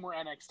all of them were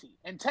NXT.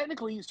 And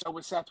technically, so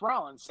was Seth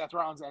Rollins. Seth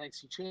Rollins,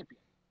 NXT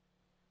champion.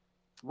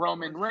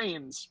 Roman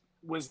Reigns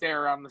was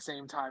there around the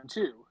same time,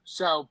 too.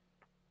 So,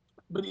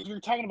 but if you're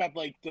talking about,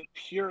 like, the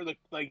pure, the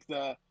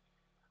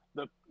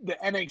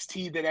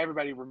NXT that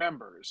everybody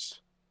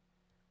remembers,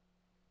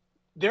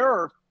 there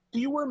are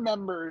fewer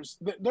members,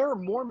 there are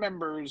more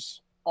members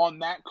on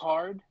that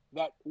card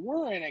that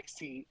were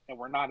NXT and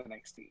were not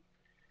NXT.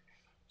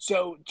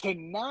 So to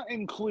not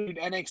include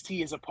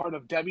NXT as a part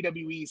of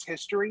WWE's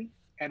history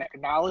and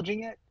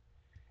acknowledging it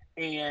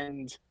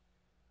and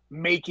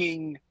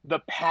making the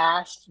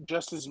past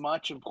just as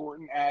much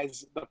important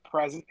as the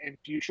present and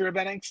future of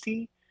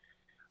NXT,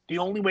 the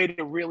only way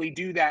to really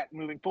do that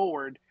moving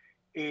forward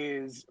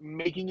is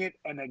making it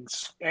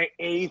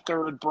a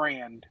third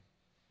brand.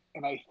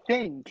 And I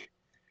think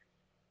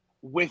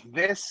with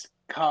this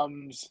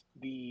comes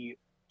the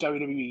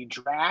WWE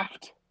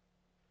draft,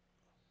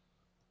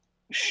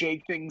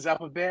 shake things up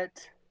a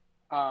bit.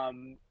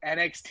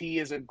 NXT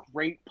is a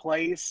great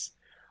place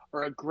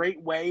or a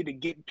great way to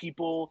get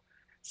people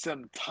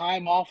some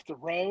time off the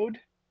road.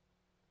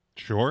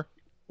 Sure.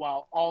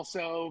 While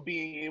also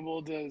being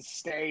able to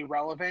stay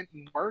relevant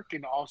and work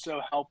and also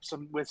help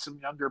with some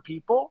younger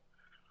people.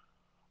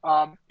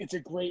 It's a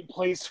great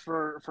place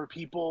for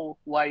people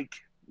like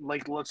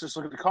let's just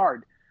look at the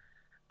card.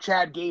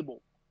 Chad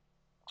Gable.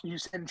 You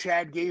send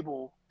Chad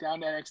Gable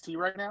down to NXT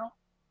right now,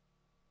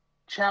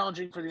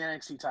 challenging for the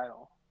NXT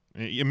title.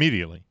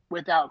 Immediately.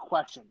 Without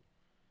question.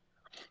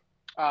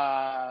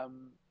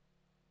 I'm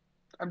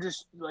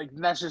just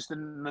that's just the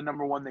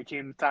number one that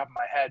came to the top of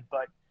my head,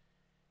 but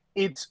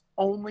it's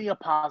only a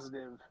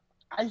positive.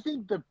 I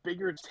think the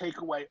bigger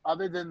takeaway,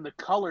 other than the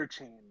color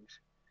change,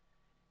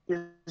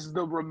 is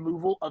the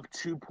removal of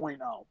 2.0.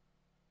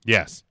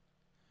 Yes.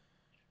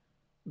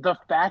 The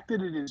fact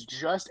that it is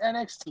just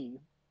NXT,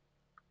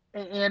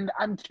 and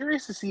I'm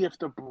curious to see if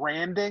the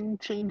branding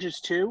changes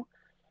too,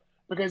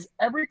 because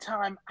every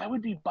time I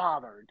would be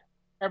bothered,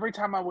 every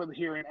time I would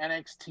hear an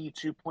NXT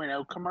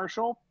 2.0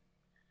 commercial,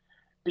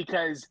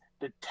 because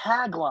the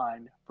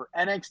tagline for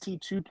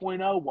NXT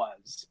 2.0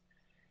 was,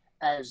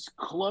 as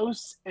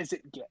close as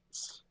it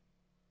gets.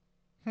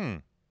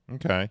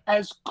 Okay.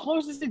 As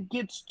close as it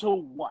gets to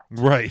what?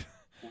 Right.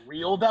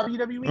 Real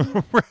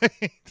WWE?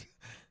 Right.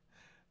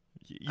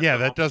 Yeah,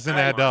 that doesn't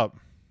add up.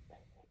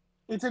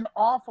 It's an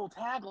awful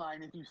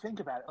tagline if you think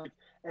about it. Like,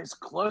 as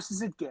close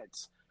as it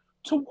gets.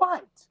 To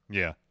what?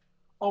 Yeah.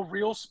 A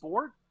real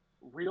sport?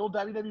 Real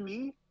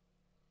WWE?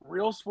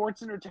 Real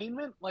sports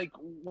entertainment? Like,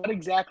 what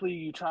exactly are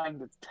you trying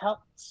to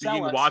sell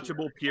Being us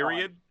watchable, here?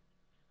 period?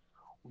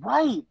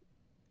 Right.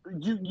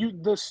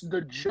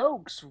 The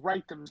jokes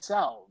write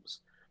themselves,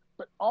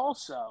 but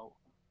also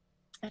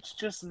it's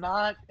just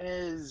not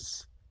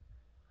as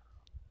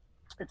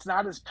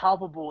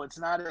palpable, it's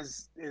not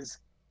as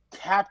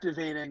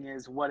captivating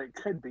as what it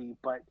could be,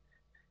 but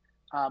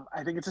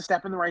I think it's a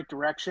step in the right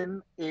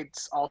direction.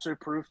 It's also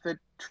proof that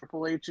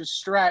Triple H's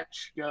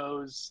stretch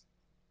goes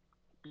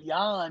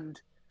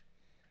beyond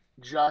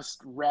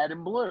just red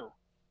and blue.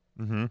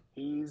 Mm-hmm.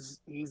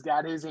 He's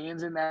got his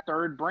hands in that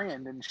third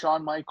brand, and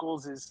Shawn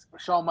Michaels is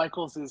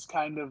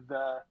kind of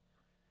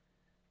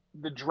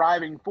the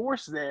driving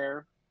force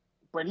there,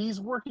 but he's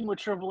working with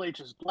Triple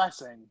H's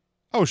blessing.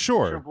 Oh,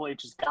 sure. Triple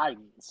H's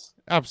guidance.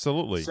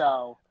 Absolutely.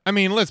 So, I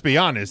mean, let's be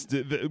honest.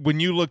 When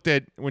you looked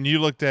at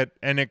NXT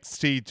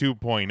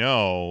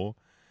 2.0,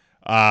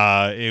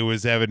 it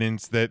was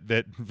evidence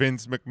that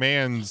Vince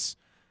McMahon's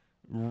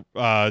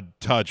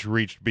touch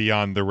reached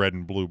beyond the red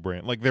and blue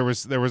brand. Like there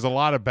was a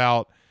lot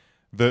about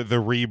the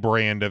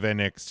rebrand of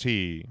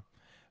NXT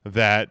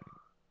that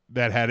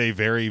had a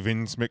very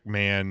Vince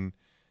McMahon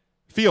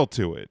feel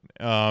to it.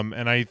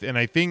 And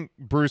I think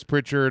Bruce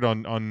Pritchard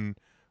on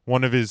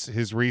one of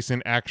his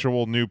recent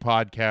actual new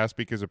podcasts,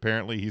 because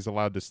apparently he's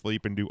allowed to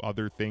sleep and do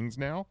other things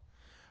now.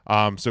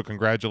 So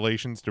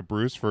congratulations to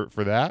Bruce for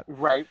that.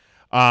 Right.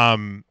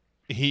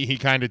 He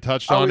kind of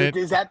touched on it.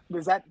 Is that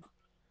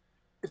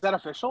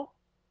official?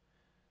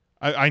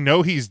 I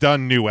know he's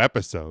done new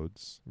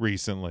episodes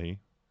recently.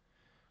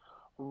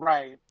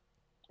 Right.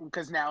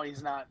 Because now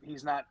he's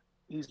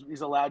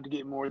allowed to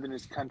get more than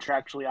his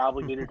contractually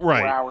obligated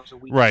 4 hours a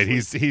week. Right.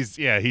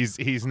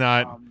 He's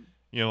not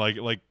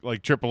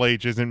like Triple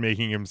H isn't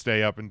making him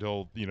stay up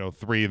until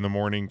 3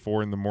 a.m,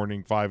 4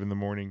 a.m, 5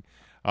 a.m,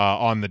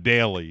 on the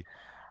daily.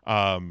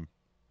 I'm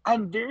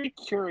very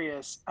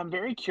curious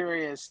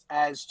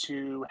as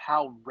to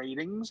how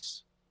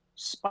ratings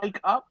spike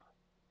up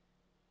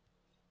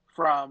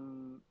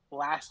from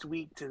last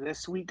week to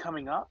this week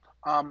coming up.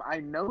 I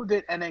know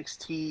that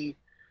NXT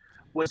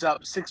was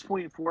up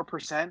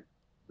 6.4%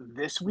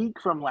 this week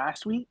from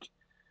last week,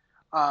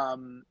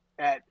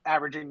 at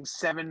averaging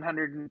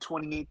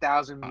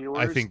 728,000 viewers.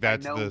 I think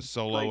that's the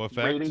Solo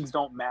effect. Ratings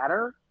don't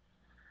matter.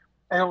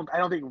 I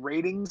don't think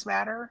ratings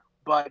matter,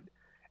 but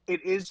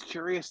it is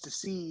curious to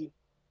see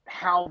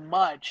how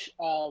much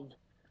of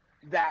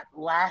that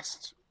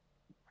last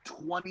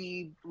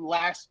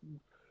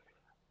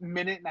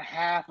minute and a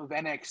half of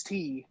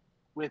NXT,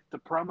 with the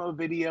promo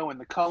video and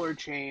the color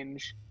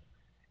change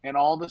and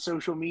all the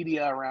social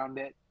media around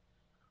it,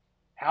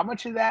 how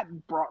much of that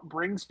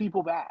brings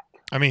people back?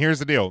 I mean, here's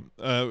the deal.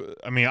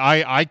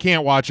 I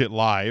can't watch it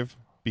live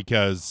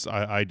because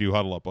I do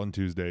Huddle Up on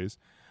Tuesdays.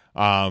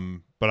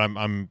 But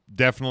I'm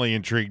definitely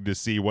intrigued to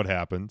see what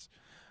happens.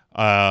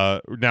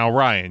 Now,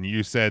 Ryan,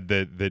 you said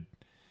that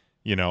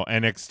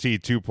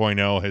NXT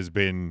 2.0 has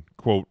been,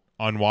 quote,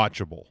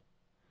 unwatchable.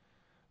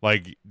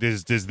 Like,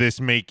 does this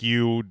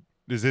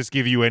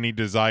give you any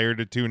desire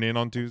to tune in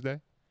on Tuesday?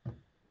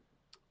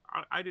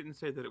 I didn't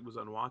say that it was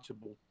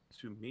unwatchable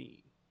to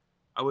me.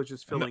 I was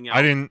just filling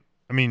out.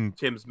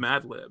 Tim's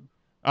Mad Lib.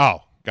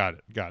 Oh, got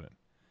it.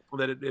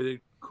 That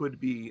it could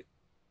be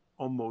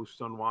almost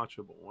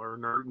unwatchable,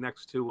 or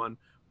next to one,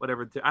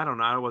 whatever. I don't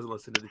know. I wasn't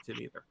listening to Tim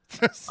either.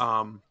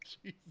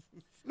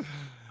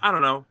 I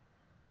don't know.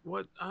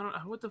 What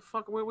the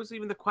fuck? What was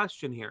even the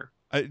question here?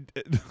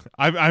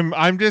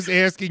 I'm just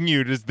asking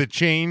you. Does the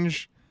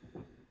change?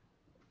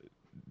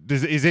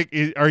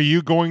 Are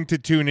you going to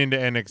tune into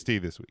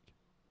NXT this week?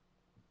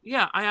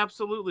 Yeah, I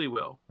absolutely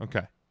will.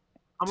 Okay.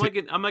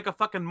 I'm like a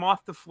fucking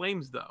moth to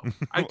flames, though.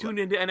 I tuned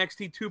into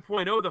NXT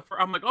 2.0.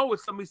 I'm like, oh,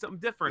 it's something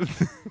different.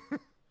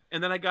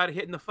 And then I got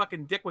hit in the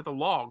fucking dick with a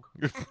log.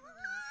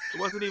 It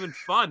wasn't even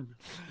fun.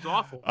 It was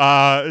awful.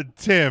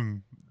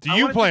 Tim, do I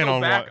you want it to plan go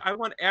on back. what? I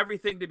want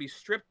everything to be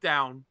stripped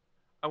down.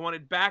 I want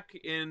it back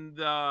in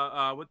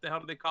the what the hell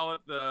do they call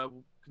it? The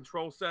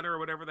control center or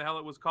whatever the hell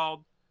it was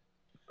called.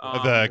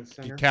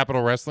 The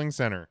Capitol Wrestling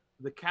Center.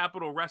 The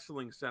Capitol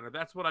Wrestling Center.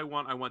 That's what I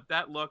want. I want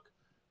that look.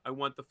 I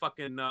want the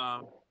fucking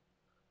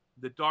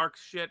the dark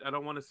shit. I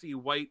don't want to see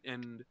white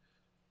and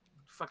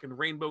fucking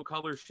rainbow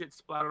color shit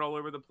splattered all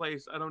over the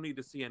place. I don't need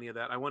to see any of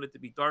that. I want it to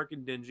be dark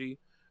and dingy.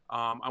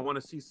 I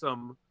want to see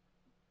some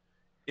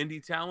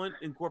indie talent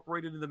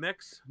incorporated in the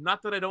mix.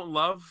 Not that I don't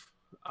love.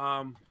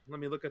 Let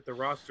me look at the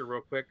roster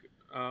real quick.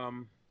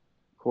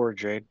 Cora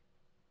Jade.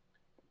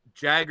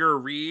 Jagger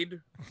Reed.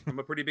 I'm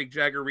a pretty big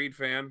Jagger Reed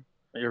fan.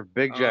 You're a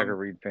big Jagger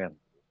Reed fan.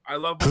 I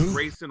love what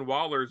Grayson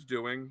Waller's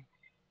doing.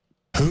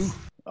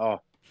 Oh.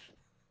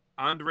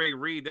 Andre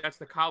Reed, that's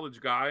the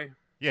college guy.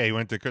 Yeah, he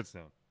went to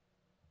Kutztown.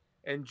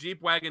 And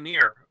Jeep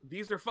Wagoneer.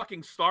 These are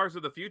fucking stars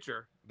of the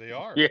future. They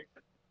are. Yeah.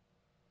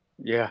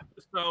 Yeah.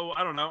 So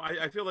I don't know.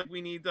 I feel like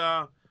we need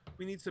some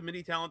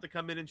indie talent to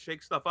come in and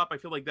shake stuff up. I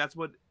feel like that's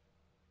what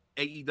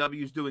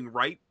AEW is doing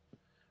right.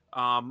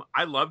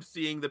 I loved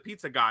seeing the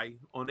pizza guy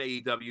on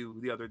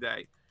AEW the other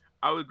day.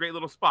 A great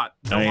little spot.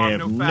 No I harm, have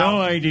no foul.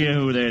 no idea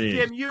who that is.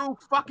 Jim, you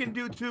fucking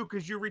do too,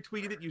 because you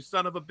retweeted it, you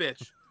son of a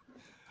bitch.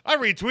 I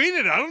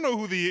retweeted. I don't know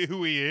who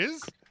he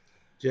is.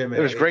 Jim, It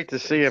was great to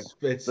see him.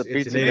 It's The an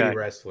pizza indie guy.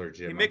 wrestler,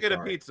 Jim. He make it a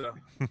sorry. pizza.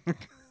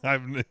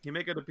 He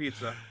make it a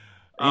pizza.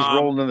 He's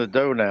rolling in the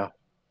dough now.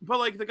 But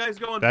like the guy's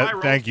going That-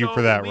 viral. thank you so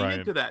for that, lean Ryan.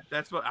 into that.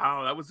 That's what.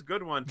 Oh, that was a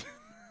good one.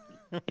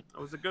 That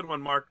was a good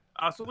one, Mark.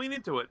 So lean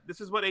into it. This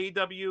is what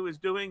AEW is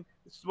doing.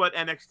 This is what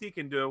NXT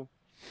can do.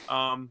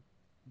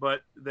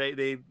 But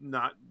they've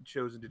not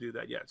chosen to do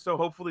that yet. So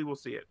hopefully we'll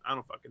see it. I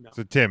don't fucking know.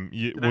 So Tim,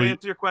 Did I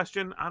answer your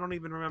question? I don't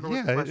even remember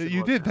what the yeah, question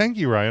you was did. now. Thank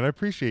you, Ryan. I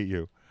appreciate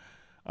you.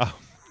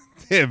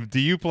 Tim, do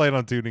you plan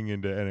on tuning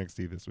into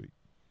NXT this week?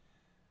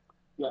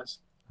 Yes.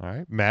 All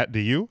right, Matt, do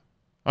you?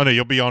 Oh no,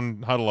 you'll be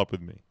on Huddle Up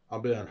with me. I'll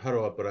be on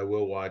Huddle Up, but I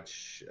will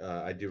watch.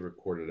 I do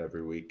record it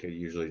every week. I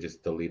usually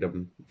just delete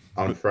them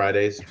on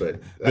Fridays, but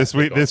This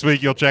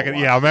week you'll check it.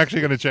 Yeah, I'm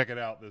actually going to check it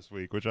out this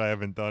week, which I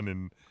haven't done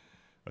in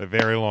a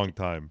very long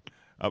time.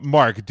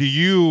 Mark, do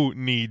you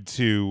need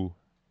to,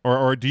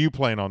 or do you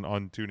plan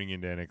on tuning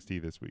into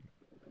NXT this week?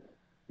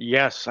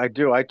 Yes, I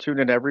do. I tune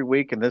in every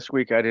week, and this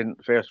week I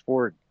didn't fast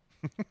forward.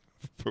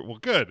 Well,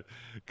 good.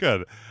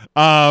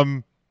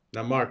 Now,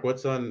 Mark,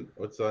 what's on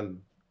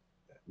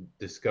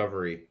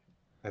Discovery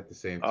at the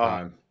same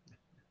time?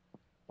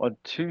 On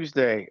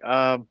Tuesday,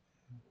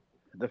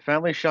 the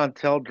Family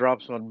Chantel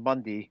drops on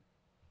Monday.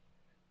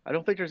 I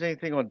don't think there's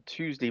anything on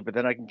Tuesday, but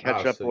then I can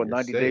catch up so on you're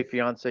 90 Day safe.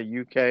 Fiance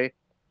UK,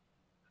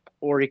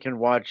 or you can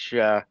watch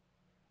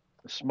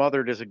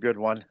Smothered is a good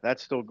one.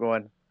 That's still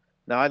going.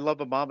 Now, I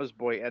Love a Mama's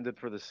Boy ended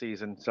for the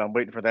season, so I'm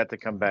waiting for that to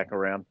come back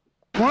around.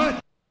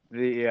 What?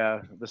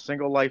 The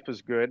Single Life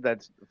is good.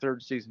 That's the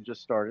third season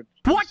just started.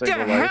 What the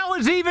Single Life. hell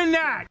is even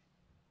that?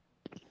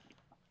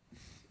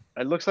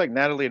 It looks like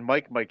Natalie and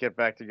Mike might get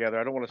back together.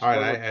 I don't want to All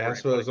spoil right, it. I for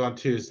asked what was on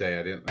Tuesday.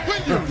 I didn't.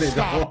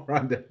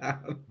 Run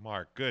down.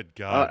 Mark, good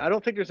God. I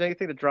don't think there's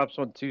anything that drops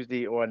on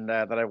Tuesday on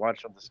that I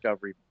watched on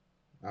Discovery.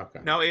 Okay.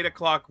 Now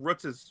 8:00.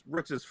 Roots is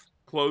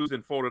closed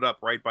and folded up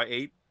right by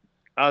 8.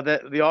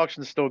 The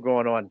auction's still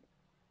going on.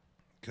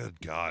 Good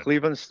God.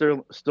 Cleveland's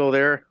still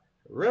there.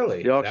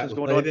 Really? The auction's That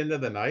going late on. into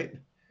the night?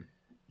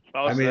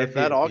 Oh, I so mean, that, if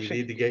that you auction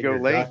need to can get go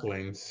your late.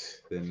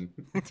 ducklings, then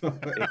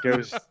It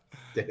goes.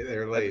 stay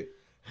there late.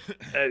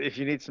 If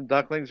you need some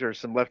ducklings or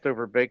some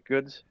leftover baked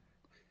goods.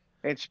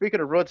 And speaking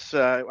of Roots,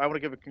 I want to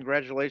give a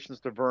congratulations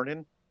to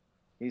Vernon.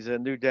 He's a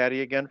new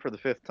daddy again for the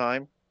 5th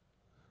time.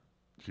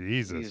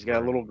 Jesus. He's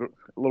got a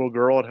little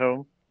girl at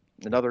home,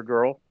 another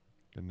girl.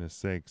 Goodness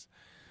sakes.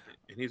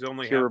 And he's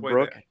only Kira halfway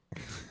Brooke. there.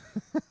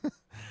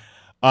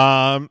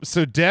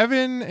 So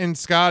Devin and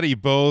Scotty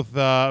both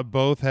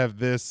have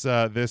this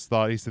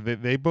thought. He said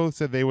they both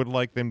said they would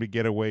like them to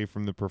get away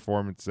from the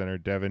Performance Center.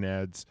 Devin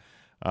adds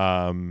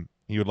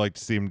he would like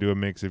to see him do a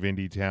mix of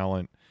indie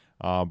talent,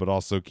 but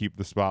also keep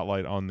the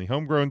spotlight on the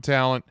homegrown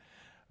talent.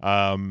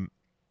 Man,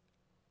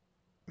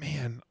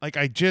 like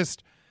I get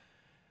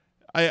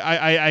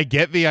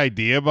the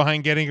idea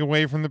behind getting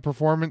away from the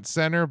Performance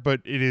Center,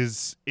 but it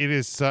is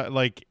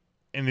like,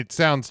 and it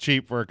sounds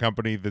cheap for a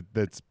company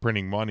that's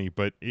printing money,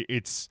 but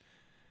it's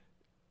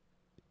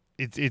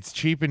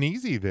cheap and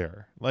easy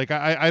there. Like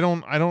I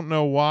don't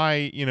know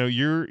why,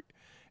 you're,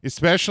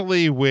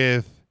 especially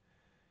with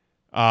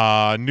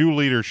new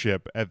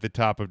leadership at the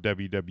top of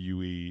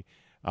WWE,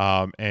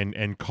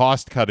 and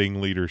cost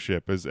cutting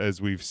leadership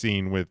as we've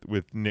seen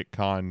with Nick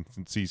Khan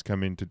since he's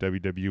come into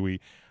WWE.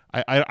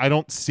 I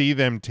don't see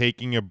them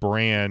taking a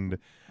brand,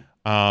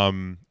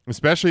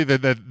 especially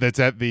that's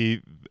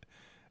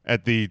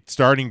at the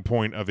starting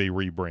point of a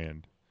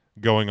rebrand,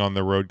 going on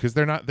the road, because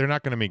they're not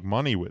going to make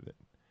money with it.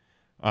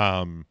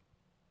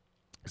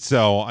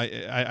 So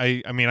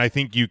I mean, I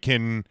think you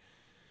can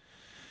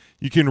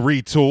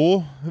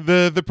retool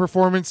the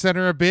performance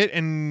center a bit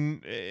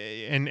and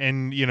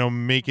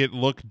make it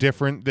look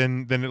different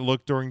than it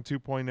looked during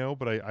 2.0,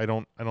 but I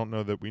don't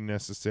know that we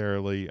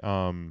necessarily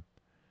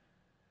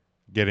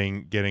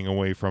getting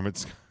away from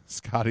it.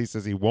 Scotty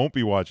says he won't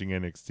be watching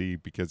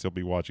NXT because he'll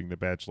be watching The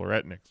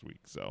Bachelorette next week.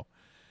 So,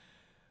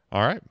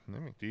 all right, I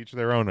mean, to each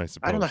their own, I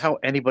suppose. I don't know how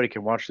anybody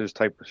can watch those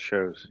type of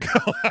shows.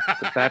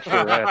 The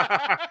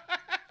Bachelorette.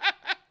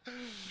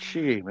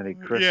 Gee, many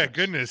Christmas. Yeah,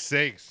 goodness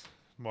sakes,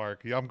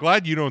 Mark. I'm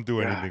glad you don't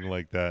do anything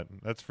like that.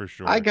 That's for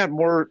sure. I got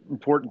more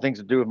important things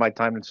to do with my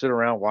time than sit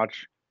around and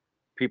watch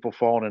people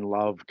falling in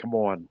love. Come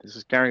on, this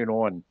is carrying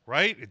on.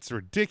 Right? It's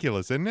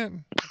ridiculous, isn't it?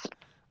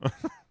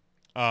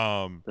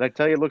 Did I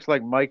tell you it looks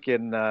like Mike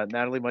and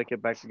Natalie might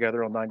get back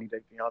together on 90 Day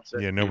Fiance?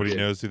 Yeah, nobody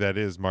knows who that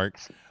is, Mark.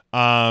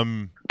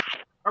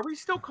 Are we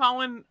still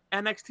calling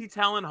NXT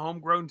talent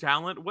homegrown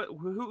talent?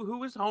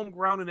 Who is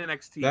homegrown in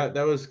NXT?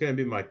 That was going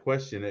to be my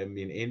question. I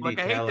mean, indie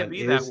talent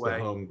is the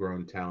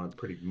homegrown talent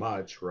pretty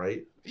much,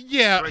 right?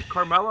 Yeah. Right,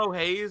 Carmelo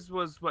Hayes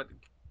was what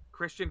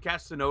Christian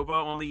Casanova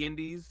on the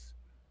indies.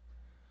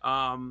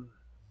 I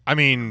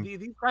mean,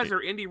 these guys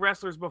are indie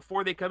wrestlers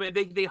before they come in.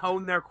 They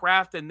hone their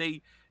craft and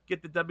they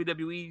get the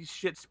WWE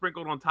shit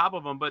sprinkled on top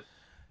of them. But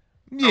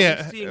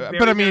yeah,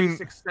 but I mean,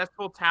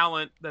 successful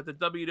talent that the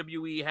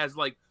WWE has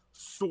like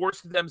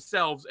sourced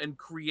themselves and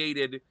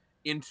created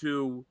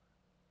into.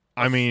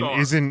 I mean, star.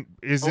 isn't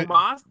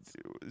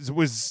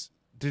Omos?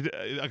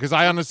 Because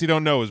I honestly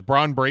don't know. Is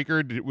Braun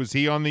Breaker, was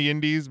he on the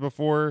indies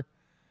before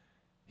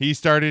he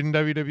started in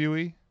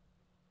WWE?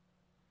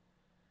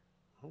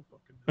 Oh,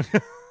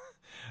 fucking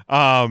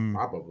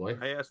probably.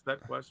 I asked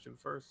that question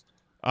first.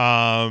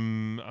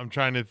 I'm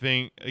trying to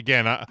think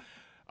again.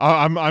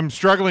 I'm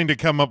struggling to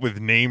come up with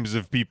names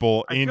of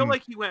people. I feel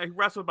like he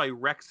wrestled by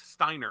Rex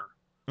Steiner.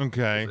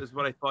 Okay, is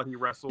what I thought he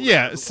wrestled.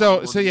 Yeah,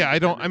 so yeah, I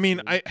don't. I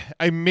mean,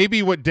 I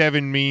maybe what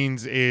Devin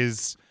means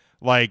is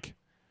like.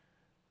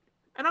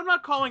 And I'm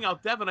not calling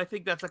out Devin. I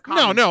think that's a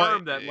common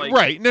term that like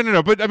right.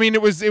 No. But I mean,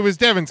 it was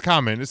Devin's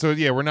comment. So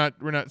yeah, we're not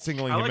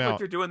singling him out. I like what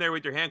you're doing there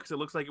with your hand because it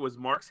looks like it was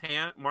Mark's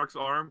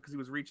arm because he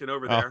was reaching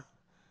over there,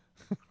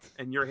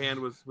 and your hand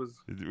was.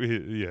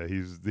 Yeah,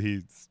 he's.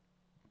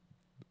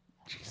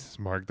 Jesus,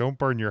 Mark, don't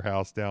burn your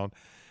house down.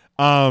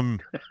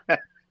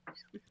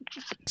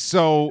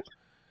 So,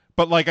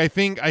 but like I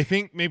think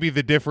maybe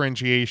the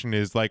differentiation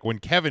is like when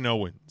Kevin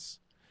Owens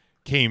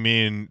came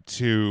in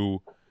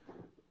to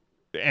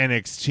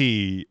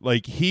NXT,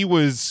 like he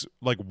was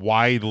like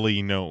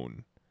widely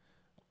known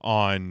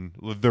on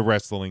the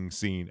wrestling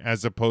scene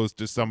as opposed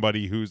to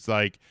somebody who's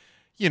like,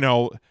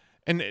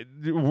 and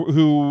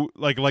who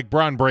like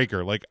Braun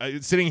Breaker, like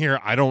sitting here,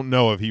 I don't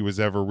know if he was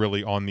ever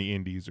really on the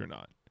indies or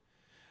not.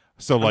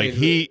 So like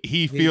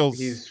he feels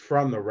he's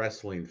from the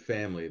wrestling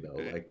family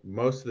though. Like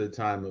most of the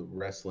time,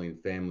 wrestling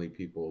family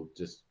people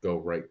just go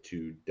right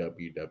to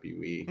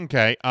WWE.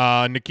 Okay,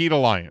 Nikita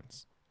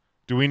Lyons.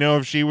 Do we know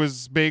if she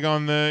was big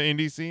on the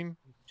indie scene?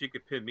 She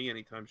could pin me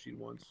anytime she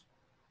wants.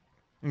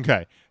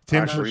 Okay,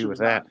 Tim. I agree with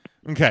that.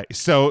 Okay,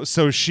 so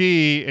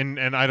she and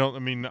I don't. I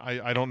mean,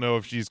 I don't know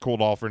if she's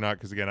cooled off or not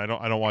because again, I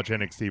don't watch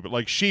NXT. But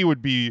like, she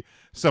would be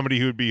somebody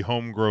who would be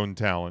homegrown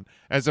talent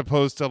as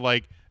opposed to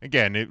like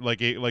again,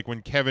 like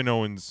when Kevin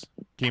Owens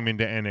came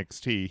into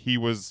NXT, he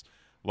was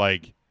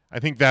like I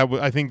think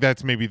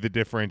that's maybe the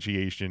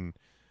differentiation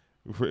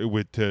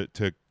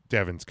to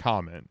Devin's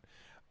comment.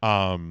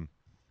 So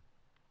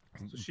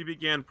she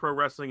began pro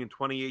wrestling in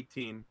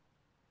 2018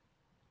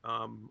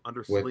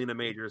 under Selena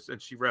Majors, and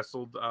she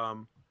wrestled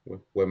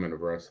with Women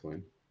of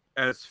Wrestling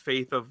as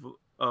Faith of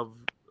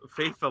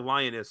Faith the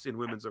Lioness in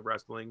Women's of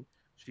Wrestling.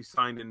 She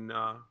signed in,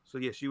 so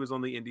yeah, she was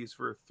on the Indies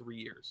for 3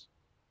 years.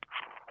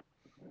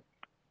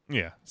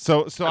 Yeah,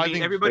 so I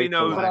think everybody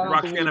knows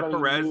Roxana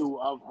Perez.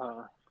 Of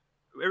her.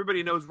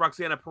 Everybody knows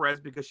Roxana Perez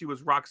because she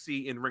was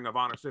Roxy in Ring of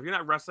Honor. So if you're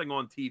not wrestling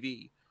on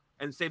TV.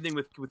 And same thing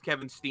with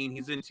Kevin Steen.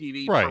 He's in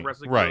TV, pro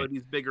wrestling,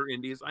 these bigger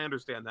indies. I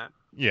understand that.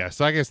 Yeah,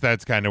 so I guess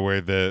that's kind of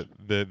where the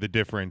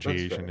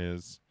differentiation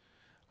is.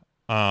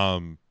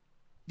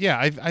 Yeah,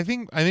 I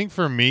think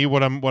for me,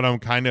 what I'm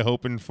kind of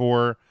hoping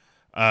for,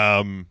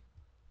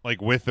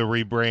 like with the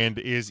rebrand,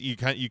 is you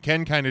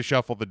can kind of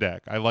shuffle the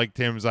deck. I like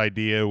Tim's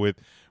idea with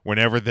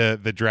whenever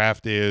the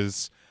draft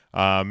is,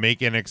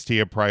 make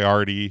NXT a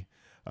priority.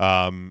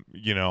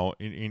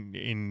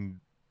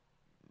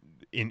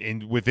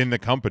 In within the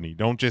company.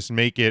 Don't just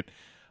make it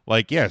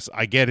like, yes,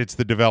 I get it's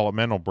the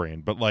developmental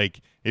brand, but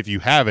like if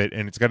you have it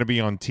and it's going to be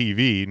on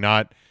TV,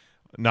 not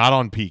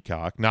on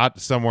Peacock,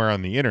 not somewhere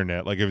on the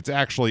internet, like if it's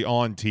actually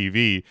on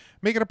TV,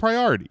 make it a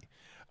priority.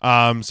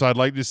 So I'd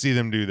like to see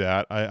them do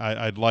that.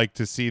 I'd like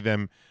to see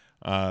them,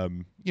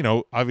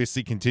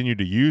 obviously continue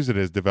to use it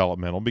as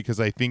developmental because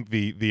I think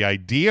the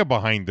idea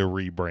behind the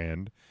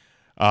rebrand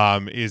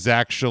is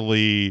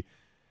actually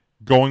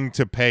going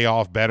to pay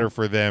off better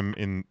for them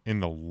in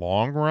the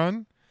long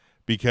run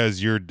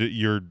because you're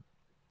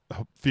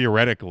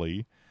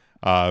theoretically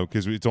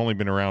because it's only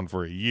been around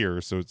for a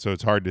year, so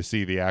it's hard to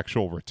see the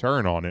actual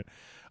return on it.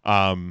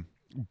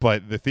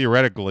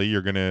 theoretically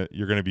you're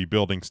gonna be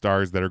building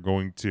stars that are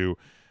going to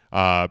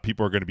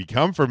people are going to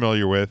become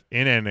familiar with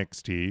in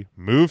NXT,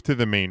 move to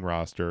the main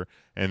roster,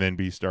 and then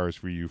be stars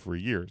for you for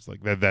years.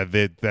 Like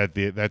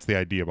that's the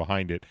idea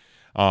behind it.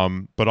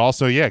 But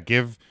also, yeah,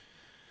 give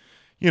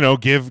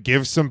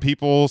some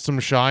people some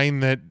shine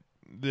that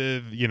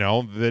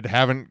that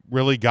haven't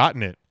really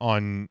gotten it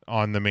on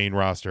the main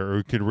roster,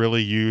 or could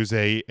really use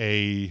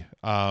a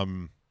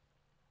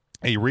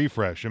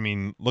refresh. I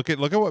mean, look at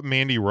what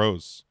Mandy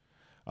Rose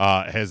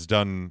has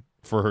done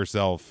for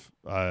herself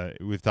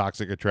with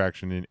Toxic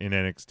Attraction in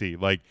NXT.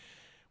 Like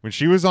when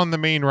she was on the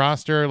main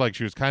roster, like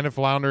she was kind of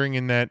floundering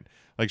in that,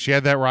 like she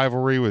had that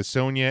rivalry with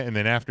Sonya, and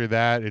then after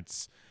that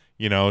it's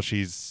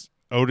she's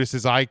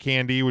Otis's eye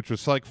candy, which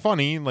was like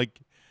funny, like,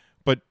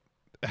 but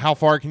how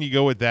far can you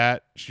go with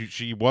that?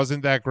 She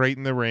wasn't that great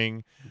in the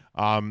ring,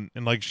 and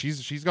like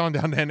she's gone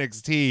down to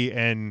NXT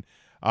and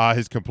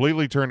has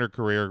completely turned her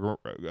career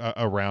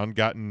around,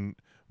 gotten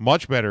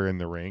much better in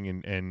the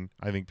ring, and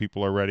I think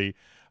people are ready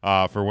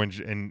for when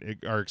and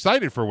are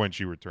excited for when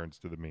she returns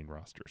to the main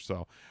roster.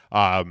 So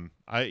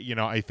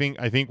I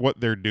think what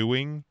they're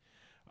doing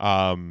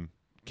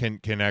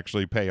can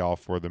actually pay off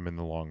for them in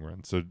the long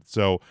run.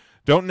 So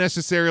don't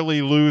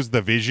necessarily lose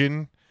the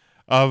vision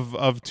of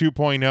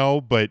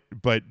 2.0,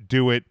 but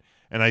do it.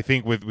 And I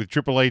think with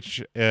Triple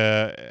H,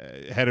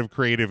 head of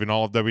creative in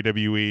all of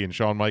WWE, and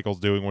Shawn Michaels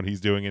doing what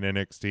he's doing in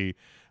NXT,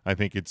 I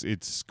think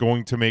it's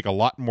going to make a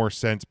lot more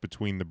sense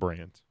between the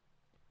brands.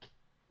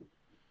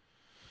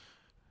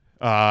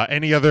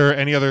 Any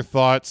other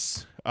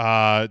thoughts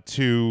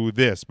to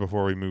this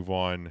before we move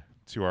on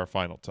to our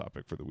final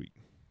topic for the week?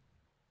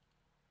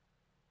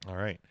 All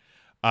right.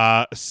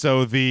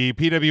 So the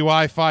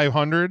PWI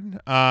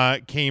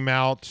 500 came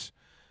out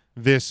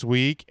this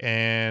week,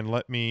 and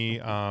let me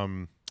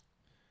I'm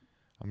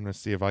going to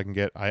see if I can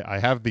get I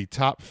have the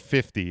top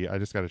 50. I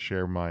just got to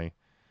share my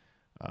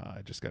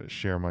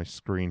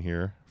screen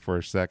here for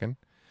a second.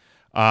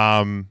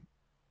 I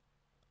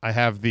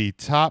have the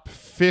top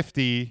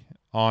 50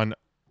 on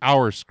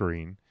our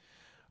screen.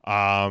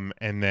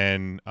 And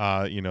then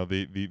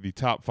the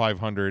top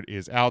 500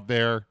 is out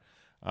there.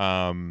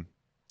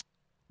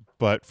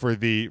 But for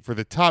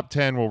the top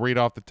 10, we'll read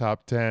off the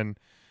top 10.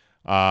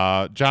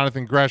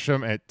 Jonathan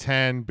Gresham at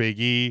 10, Big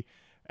E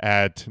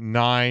at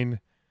 9.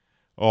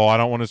 Oh, I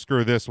don't want to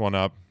screw this one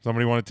up.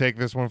 Somebody want to take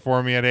this one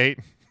for me at 8?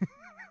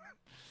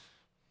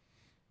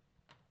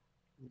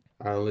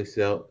 I only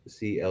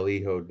see El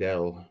Hijo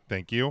del.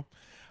 Thank you.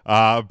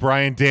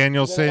 Brian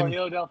Danielson. El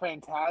Hijo del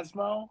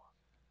Fantasmo?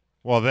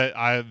 Well,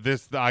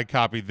 I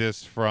copied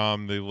this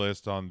from the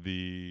list on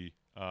the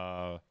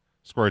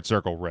Squared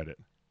Circle Reddit.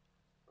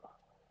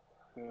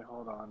 Okay,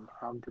 hold on.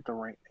 I'll get the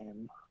right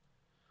name.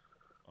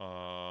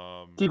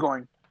 Keep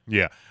going.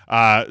 Yeah.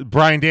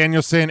 Brian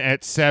Danielson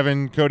at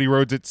 7, Cody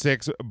Rhodes at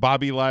 6,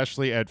 Bobby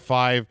Lashley at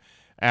 5,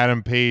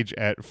 Adam Page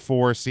at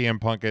 4,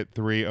 CM Punk at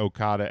 3,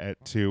 Okada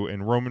at 2,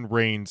 and Roman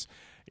Reigns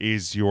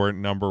is your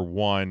number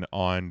 1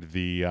 on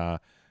the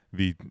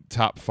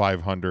top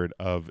 500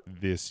 of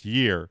this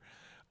year.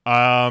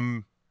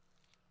 Does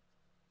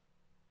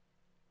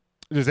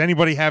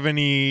anybody have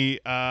any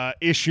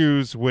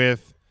issues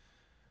with?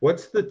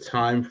 What's the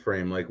time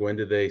frame? Like, when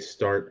do they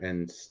start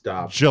and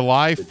stop?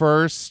 July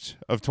 1st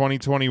of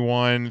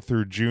 2021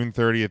 through June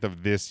 30th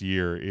of this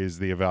year is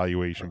the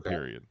evaluation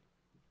period.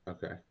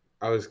 Okay.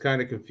 I was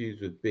kind of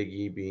confused with Big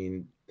E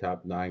being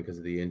top 9 because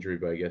of the injury,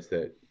 but I guess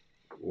that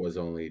was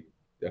only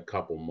a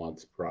couple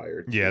months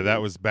prior. Yeah, that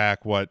was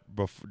back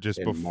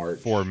just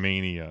before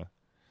Mania.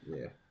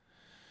 Yeah.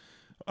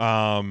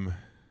 I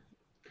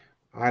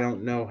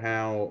don't know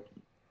how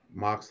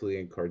Moxley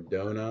and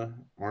Cardona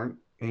aren't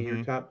in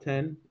your top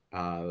 10.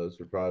 Those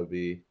would probably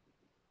be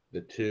the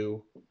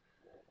 2.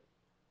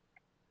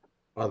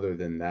 Other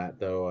than that,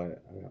 though,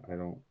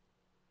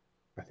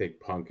 I think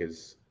Punk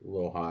is a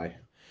little high.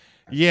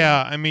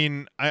 Yeah, I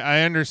mean,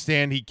 I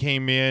understand he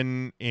came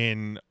in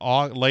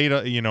late,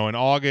 in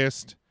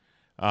August,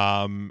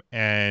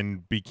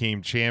 and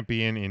became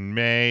champion in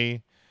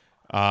May.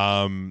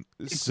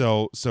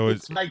 So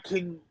it's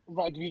Vikingo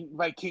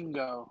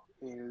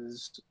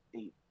is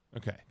 8.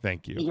 Okay,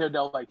 thank you. Here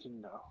del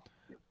Vikingo.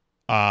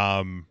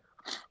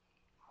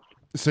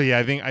 So yeah,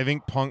 I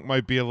think Punk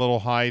might be a little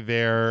high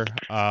there.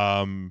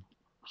 I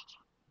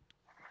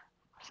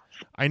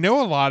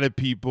know a lot of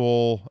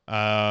people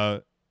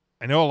were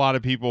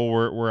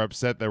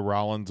upset that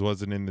Rollins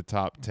wasn't in the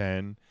top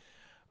 10.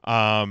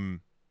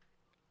 Don't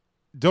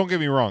get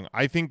me wrong.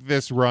 I think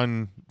this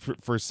run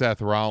for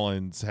Seth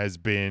Rollins has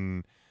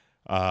been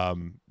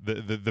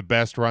the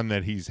best run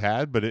that he's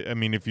had. But I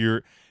mean, if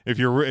you're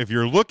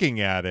looking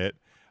at it,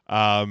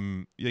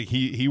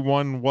 he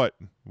won one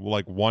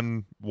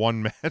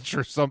match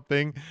or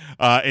something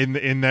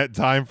in that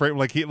time frame.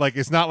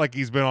 It's not like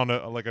he's been on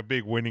a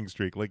big winning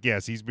streak. Like,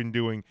 yes, he's been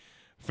doing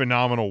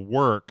phenomenal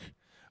work,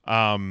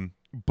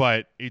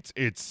 but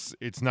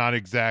it's not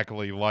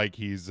exactly like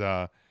he's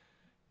been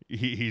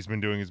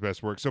doing his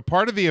best work. So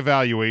part of the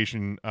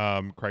evaluation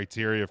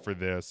criteria for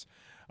this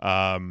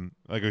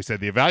Like I said,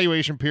 the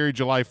evaluation period,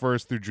 July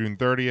 1st through June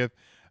 30th.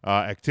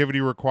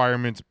 Activity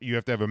requirements, you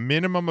have to have a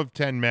minimum of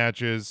 10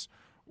 matches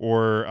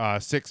or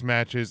 6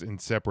 matches in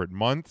separate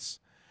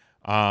months.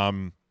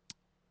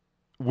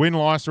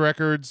 Win-loss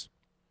records,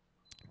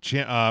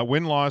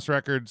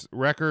 records,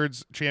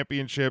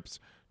 championships,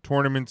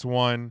 tournaments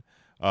won,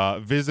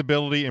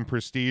 visibility and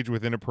prestige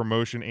within a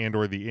promotion and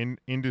or the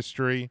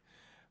industry,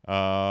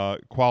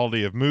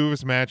 quality of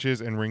moves,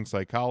 matches, and ring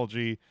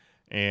psychology,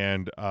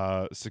 and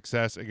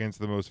success against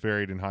the most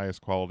varied and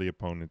highest quality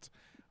opponents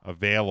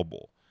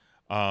available.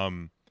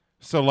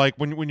 So like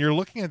when you're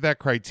looking at that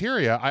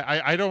criteria,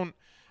 I don't,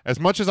 as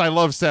much as I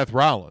love Seth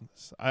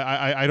Rollins,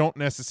 I don't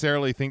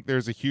necessarily think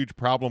there's a huge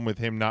problem with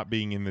him not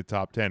being in the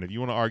top 10. If you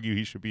want to argue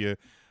he should be a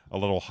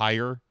little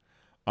higher,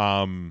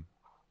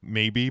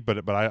 maybe,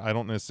 but I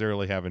don't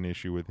necessarily have an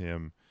issue with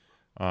him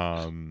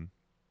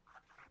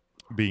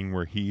being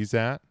where he's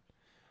at.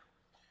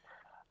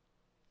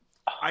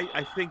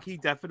 I think he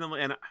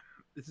definitely, and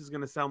this is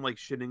going to sound like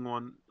shitting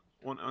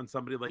on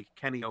somebody like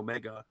Kenny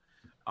Omega,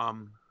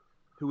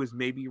 who has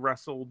maybe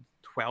wrestled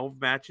 12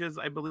 matches,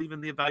 I believe,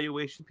 in the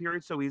evaluation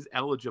period, so he's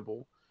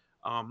eligible.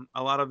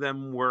 A lot of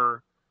them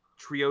were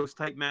trios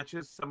type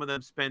matches. Some of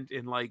them spent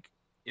in like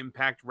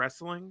Impact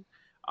Wrestling,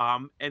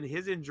 and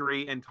his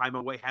injury and time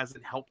away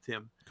hasn't helped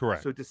him.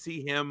 Correct. So to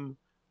see him,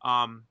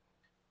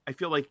 I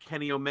feel like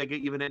Kenny Omega,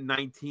 even at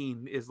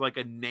 19, is like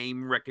a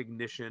name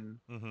recognition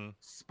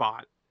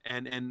spot.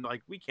 And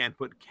like we can't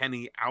put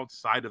Kenny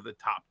outside of the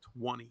top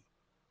 20.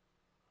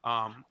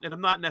 And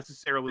I'm not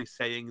necessarily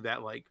saying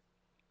that like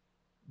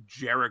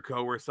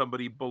Jericho or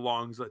somebody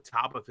belongs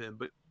atop of him,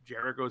 but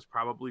Jericho's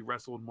probably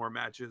wrestled more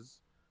matches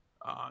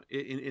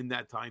in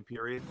that time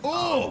period.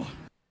 Oh,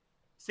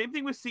 same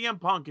thing with CM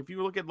Punk. If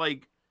you look at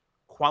like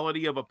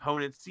quality of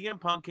opponents, CM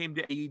Punk came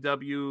to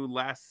AEW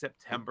last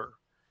September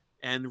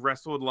and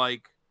wrestled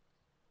like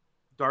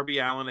Darby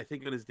Allin, I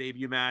think, in his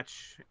debut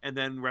match, and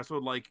then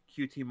wrestled like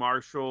QT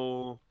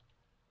Marshall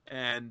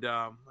and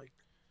like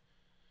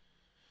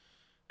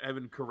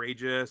Evan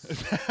Courageous.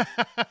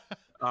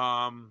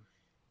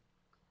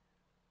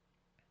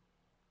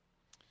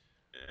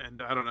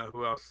 And I don't know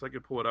who else. I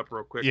could pull it up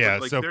real quick. Yeah,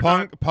 but, like,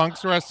 so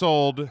Punk's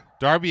wrestled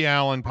Darby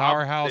Allin,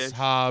 Powerhouse Fish.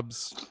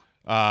 Hobbs,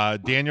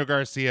 Daniel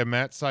Garcia,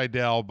 Matt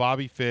Sydal,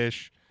 Bobby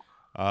Fish,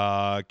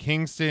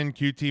 Kingston,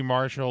 QT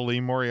Marshall,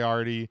 Lee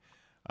Moriarty.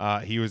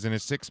 He was in a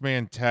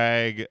 6-man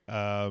tag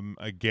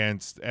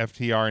against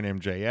FTR and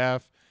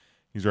MJF.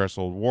 He's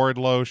wrestled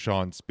Wardlow,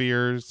 Shawn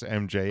Spears,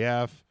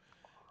 MJF.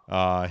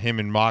 Him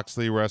and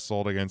Moxley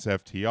wrestled against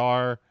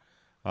FTR.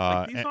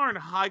 These aren't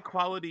high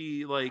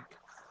quality like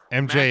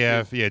MJF,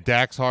 matches. yeah,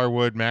 Dax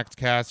Harwood, Max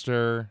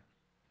Caster,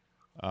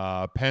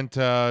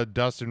 Penta,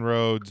 Dustin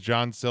Rhodes,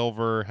 John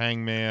Silver,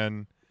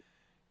 Hangman.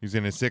 He's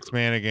in a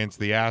 6-man against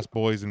the Ass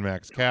Boys and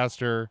Max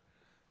Caster,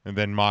 and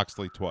then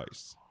Moxley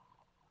twice.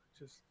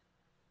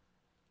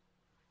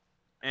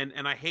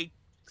 And I hate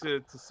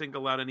to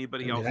single out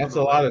anybody else. That's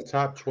a lot of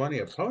top 20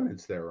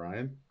 opponents there,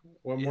 Ryan.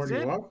 What more do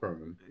you want from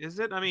him? Is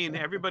it? I mean,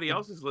 everybody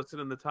else is listed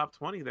in the top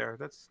 20 there.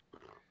 That's,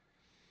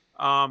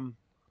 I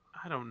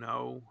don't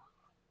know.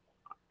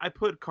 I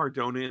put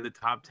Cardona in the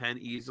top 10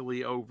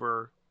 easily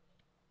over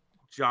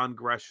John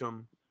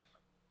Gresham,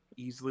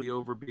 easily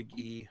over Big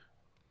E.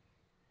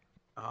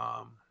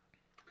 I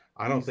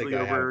don't think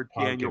I over have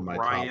Punk Daniel in my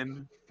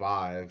Bryan. top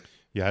 5.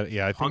 Yeah, I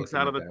think Punk's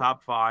out of the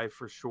top 5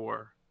 for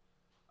sure.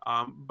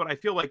 But I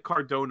feel like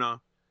Cardona,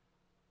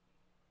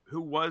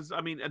 who was, I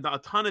mean, a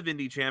ton of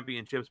indie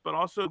championships, but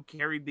also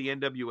carried the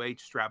NWH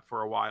strap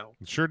for a while.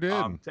 Sure did.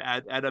 To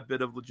add a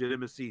bit of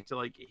legitimacy to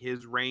like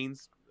his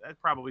reigns. That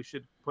probably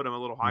should put him a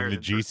little higher. The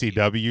than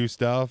GCW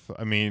stuff.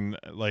 I mean,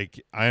 like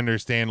I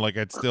understand, like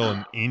it's still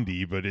an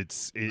indie, but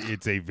it's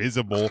a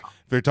visible. If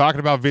they're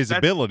talking about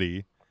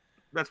visibility,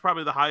 that's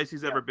probably the highest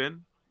he's ever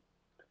been.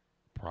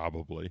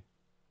 Probably.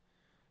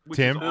 Which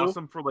Tim? is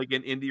awesome for like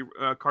an indie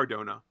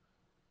Cardona.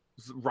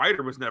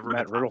 Ryder was never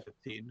in the top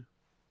 15.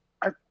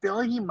 I feel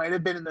like he might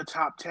have been in the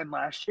top 10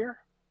 last year.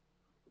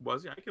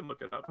 Was he? I can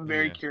look it up. I'm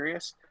very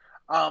curious.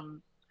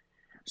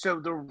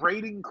 So the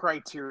rating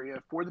criteria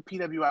for the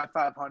PWI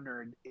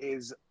 500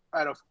 is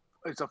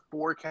it's a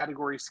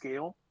 4-category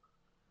scale.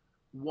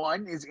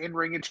 1 is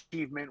in-ring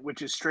achievement,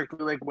 which is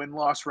strictly like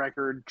win-loss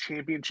record,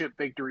 championship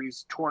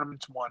victories,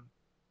 tournaments won.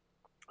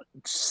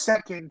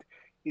 2nd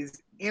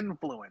is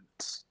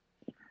influence,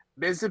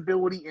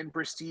 visibility and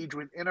prestige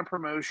within a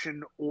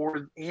promotion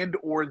or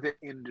the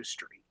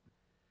industry.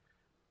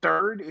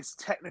 3rd is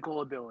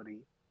technical ability,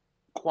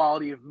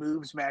 quality of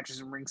moves, matches,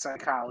 and ring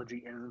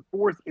psychology. And the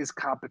 4th is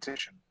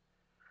competition,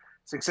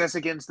 success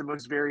against the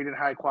most varied and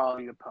high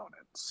quality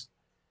opponents.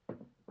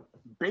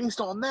 Based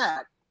on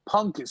that,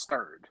 Punk is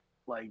 3rd.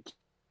 Like,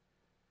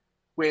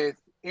 with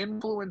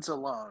influence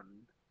alone,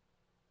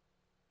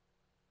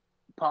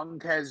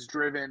 Punk has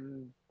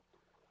driven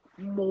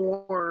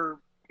more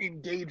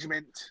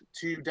engagement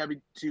to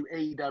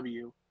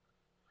AEW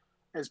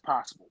as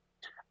possible.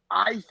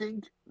 I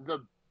think the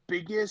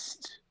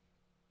biggest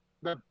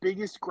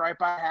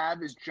gripe I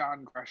have is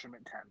John Gresham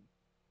at 10.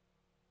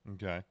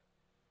 Okay.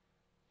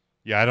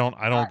 Yeah, I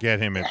don't get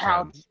him at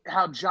 10.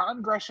 How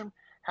John Gresham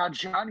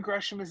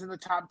is in the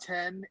top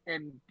 10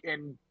 and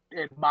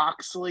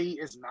Moxley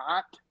is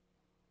not.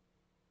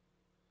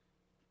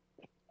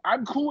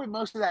 I'm cool with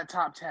most of that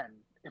top 10,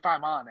 if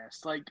I'm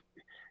honest. Like,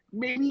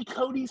 maybe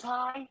Cody's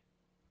high.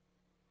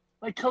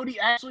 Like, Cody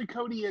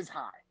is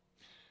high.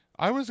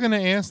 I was going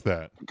to ask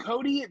that.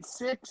 Cody at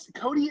 6,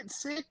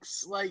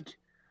 like,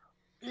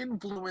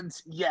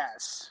 influence,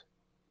 yes.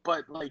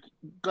 But, like,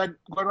 good,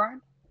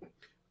 Ryan?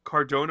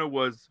 Cardona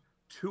was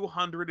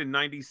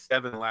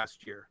 297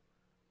 last year.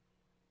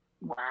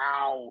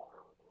 Wow.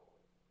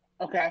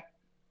 Okay.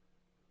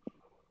 I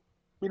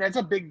mean, that's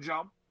a big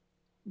jump.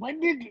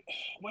 When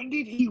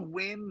did he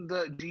win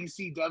the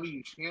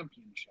GCW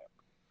championship?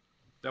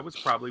 That was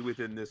probably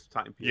within this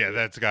time period. Yeah,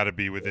 that's got to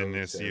be within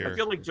this year. I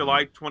feel like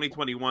July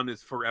 2021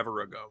 is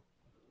forever ago.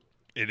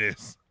 It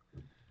is.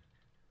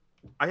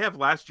 I have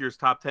last year's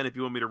top 10 if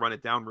you want me to run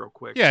it down real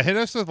quick. Yeah, hit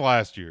us with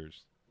last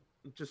year's.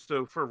 Just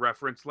so for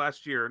reference,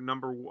 last year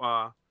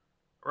where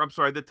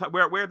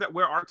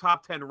our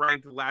top 10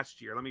 ranked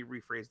last year. Let me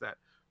rephrase that.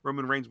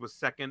 Roman Reigns was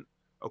 2nd,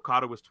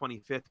 Okada was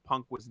 25th,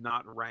 Punk was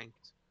not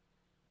ranked.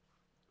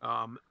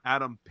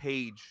 Adam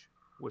Page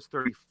was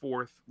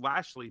 34th.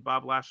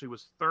 Bob Lashley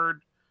was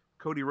 3rd.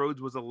 Cody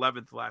Rhodes was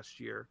 11th last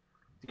year.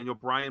 Daniel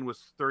Bryan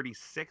was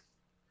 36th.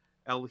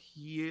 El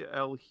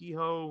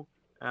Hijo,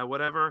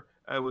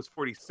 was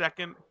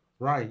 42nd.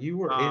 Ryan, you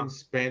were in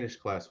Spanish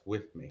class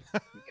with me.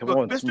 Come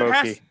on, Mr. Smokey.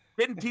 Hess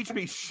didn't teach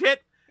me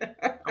shit.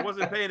 I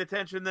wasn't paying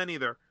attention then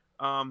either.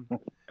 El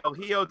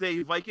Hijo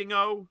de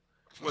Vikingo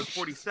was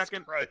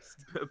 42nd.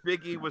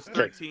 Big E was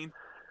 13th.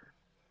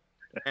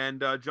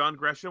 And John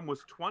Gresham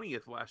was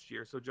 20th last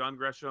year. So John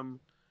Gresham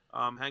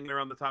hanging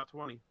around the top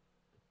 20.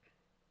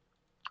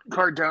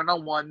 Cardona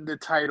won the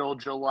title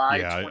July.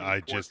 Yeah,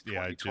 I just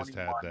had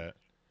that.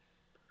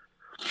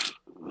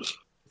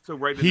 So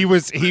right,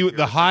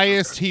 the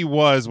highest he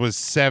was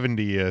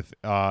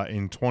 70th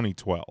in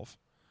 2012,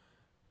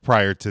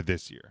 prior to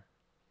this year.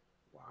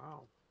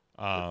 Wow.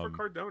 Good for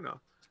Cardona.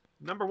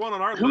 Number 1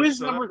 on our Who list. is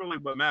So number? that's really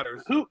what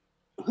matters. Who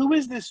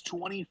is this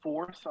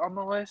 24th on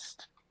the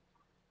list?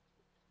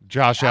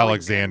 Josh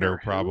Alexander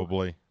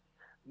probably.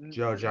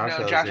 Josh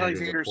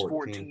Alexander's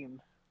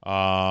 14. Then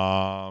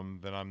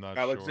I'm not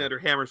Alexander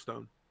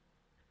Hammerstone.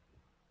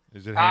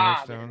 Is it There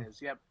Hammerstone? it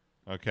is. Yep.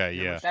 Okay,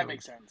 yeah. That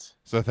makes sense.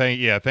 So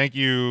thank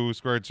you,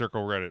 Squared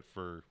Circle Reddit,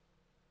 for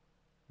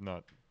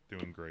not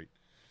doing great.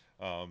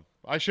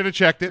 I should have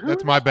checked it.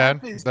 That's my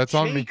bad. That's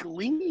on me. Jake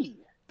Lee?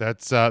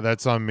 That's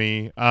on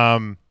me.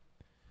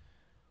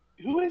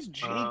 Who is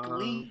Jake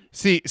Lee?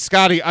 See,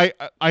 Scotty, I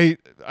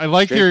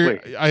like Jake your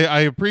Lee. I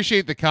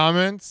appreciate the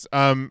comments.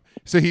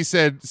 So he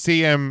said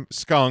CM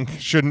Skunk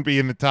shouldn't be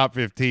in the top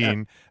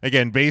 15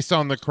 again based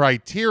on the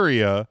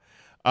criteria.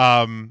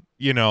 Because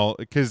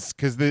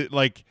the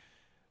like.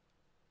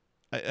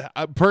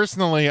 I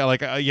personally,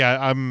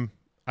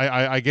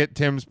 I get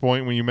Tim's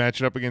point when you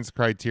match it up against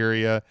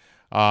criteria.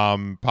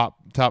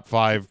 Top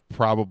 5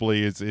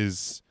 probably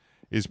is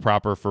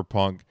proper for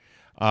Punk.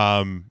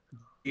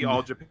 The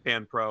All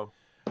Japan Pro.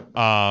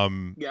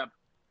 Yep.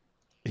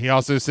 He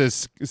also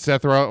says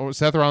Seth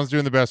Rollins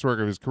doing the best work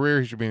of his career.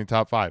 He should be in the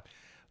top 5.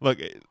 Look,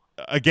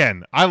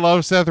 again, I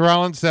love Seth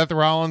Rollins. Seth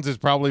Rollins is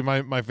probably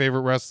my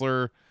favorite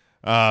wrestler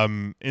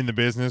in the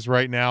business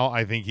right now.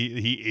 I think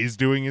he is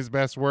doing his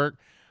best work.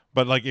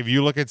 But like, if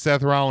you look at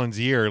Seth Rollins'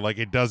 year, like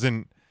it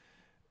doesn't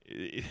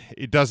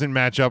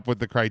match up with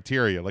the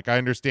criteria. Like I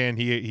understand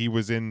he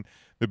was in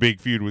the big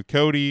feud with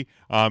Cody,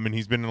 and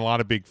he's been in a lot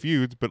of big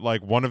feuds. But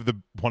like one of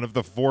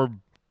the 4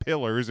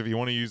 pillars, if you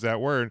want to use that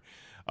word,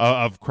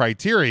 of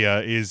criteria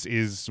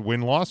is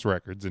win-loss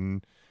records,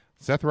 and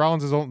Seth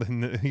Rollins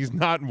he's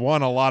not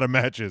won a lot of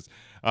matches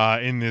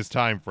in this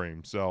time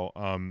frame. So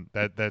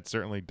that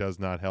certainly does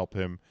not help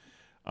him.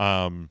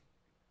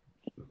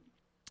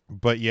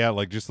 But yeah,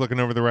 like just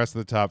looking over the rest of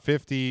the top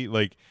 50,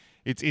 like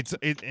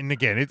and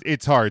again,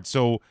 it's hard.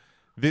 So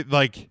it's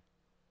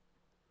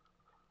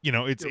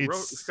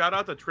shout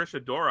out to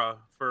Trisha Dora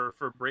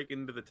for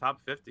breaking into the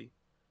top 50.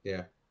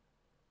 Yeah.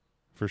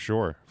 For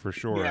sure.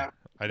 Yeah.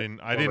 I didn't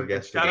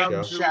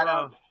shout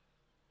out.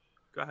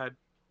 Go ahead.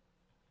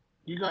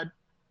 You good?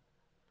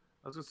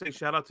 I was gonna say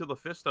shout out to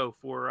LaFisto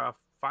for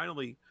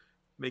finally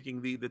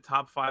making the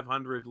top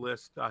 500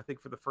 list. I think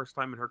for the first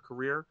time in her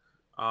career.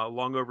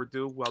 Long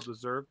overdue, well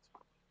deserved.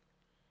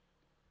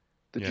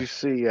 Did you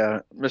see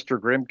Mr.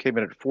 Grimm came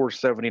in at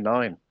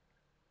 479?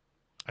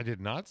 I did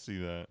not see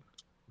that.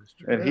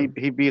 And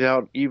he beat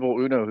out Evil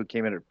Uno, who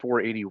came in at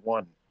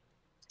 481.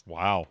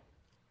 Wow.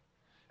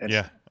 And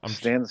yeah.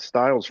 Stan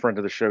Styles, friend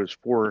of the show, is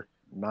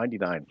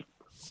 499.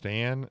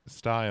 Stan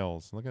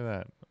Styles. Look at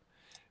that.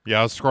 Yeah,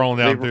 I was scrolling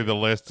down through the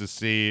list to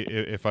see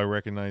if I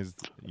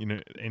recognized,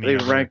 any. They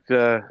ranked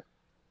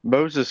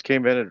Moses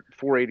came in at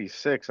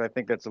 486. I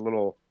think that's a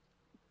little.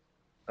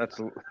 I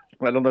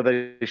don't know.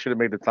 They should have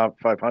made the top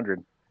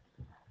 500.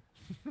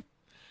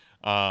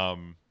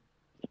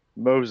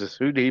 Moses,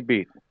 who did he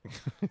beat?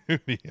 Who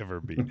did he ever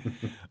beat?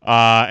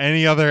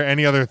 Any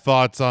other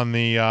thoughts on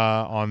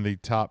the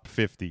top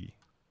 50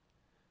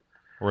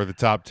 or the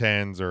top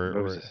 10s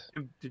or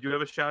Did you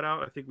have a shout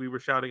out? I think we were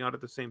shouting out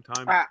at the same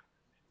time.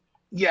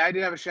 Yeah, I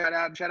did have a shout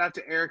out. Shout out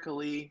to Erica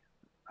Lee,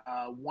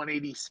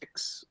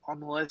 186 on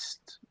the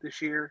list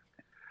this year.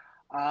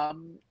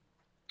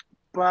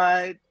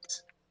 But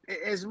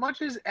as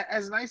much as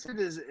nice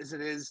as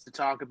it is to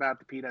talk about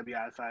the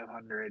PWI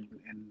 500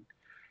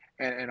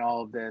 and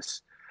all of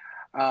this,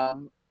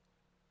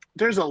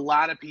 there's a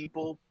lot of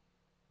people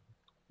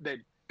that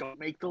don't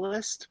make the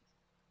list,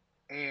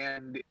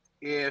 and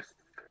if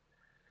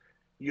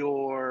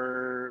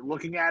you're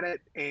looking at it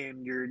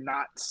and you're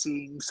not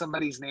seeing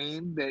somebody's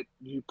name that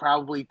you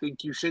probably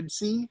think you should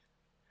see,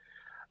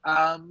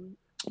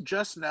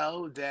 just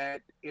know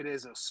that it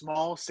is a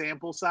small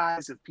sample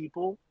size of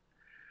people,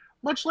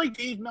 much like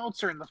Dave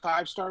Meltzer and the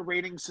 5-star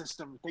rating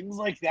system, things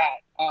like that.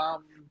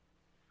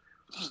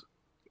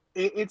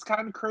 It's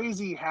kind of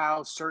crazy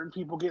how certain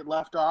people get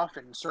left off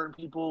and certain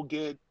people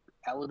get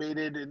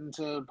elevated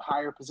into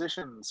higher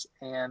positions.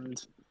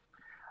 And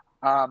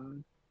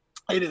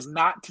it is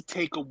not to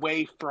take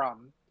away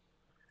from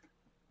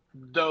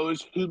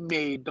those who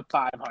made the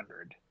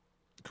 500.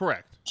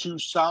 Correct. To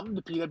some,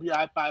 the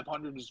PWI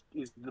 500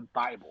 is the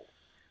Bible.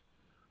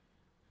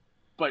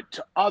 But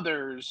to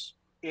others,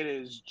 it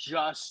is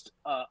just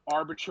an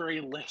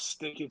arbitrary list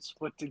that gets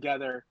put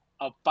together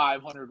of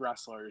 500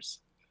 wrestlers.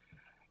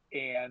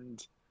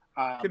 And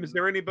Tim, is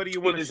there anybody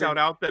you want to shout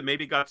out that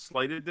maybe got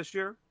slighted this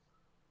year?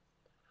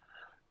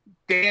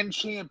 Dan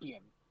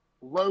Champion,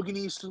 Logan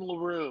Easton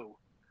LaRue,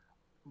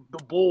 The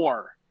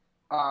Boar,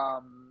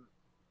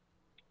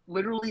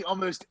 literally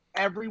almost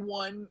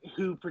everyone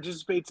who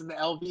participates in the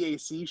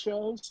LVAC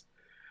shows,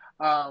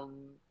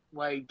 and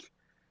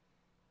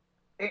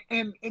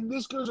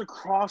this goes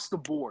across the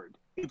board.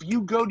 If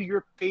you go to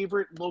your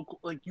favorite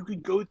local, you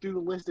could go through the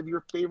list of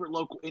your favorite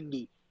local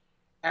indie,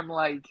 and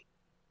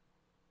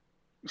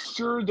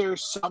sure,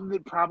 there's some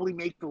that probably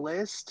make the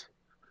list,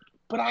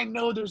 but I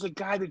know there's a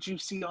guy that you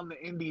see on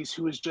the indies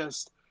who is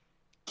just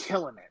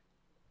killing it.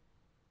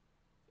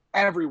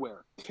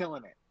 Everywhere,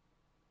 killing it.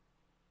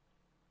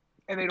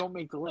 And they don't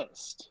make the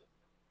list.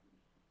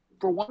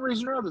 For one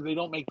reason or another, they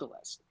don't make the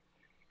list.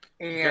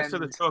 And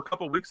So a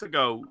couple weeks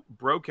ago,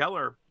 Bro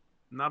Keller,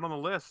 not on the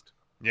list.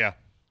 Yeah,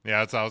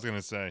 that's what I was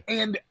gonna say.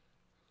 And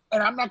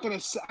I'm not gonna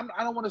say,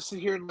 I don't want to sit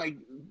here and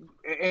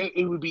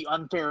it would be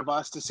unfair of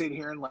us to sit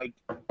here and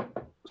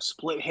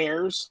split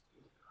hairs.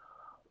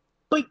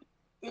 But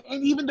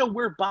and even though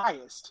we're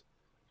biased,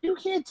 you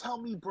can't tell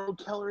me Bro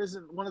Keller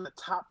isn't one of the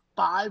top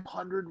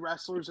 500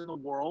 wrestlers in the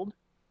world.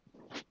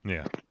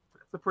 Yeah.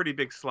 That's a pretty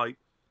big slight.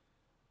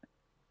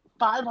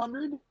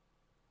 500?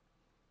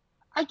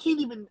 I can't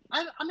even,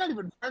 I'm not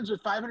even friends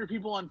with 500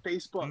 people on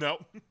Facebook. No.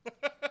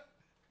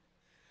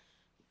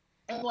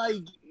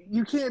 And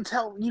you can't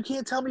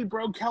tell me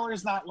Bro Keller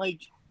is not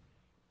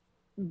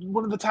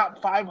one of the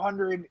top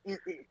 500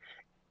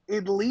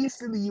 at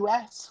least in the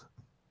US.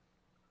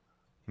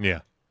 Yeah.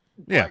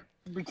 Yeah.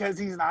 Because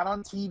he's not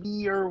on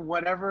TV or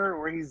whatever,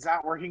 or he's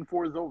not working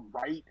for the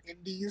right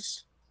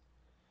indies.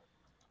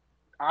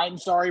 I'm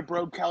sorry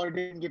Bro Keller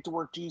didn't get to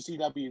work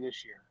GCW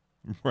this year.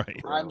 Right.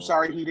 I'm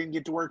sorry he didn't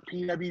get to work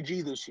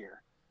PWG this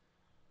year.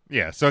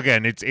 Yeah, so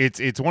again,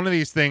 it's one of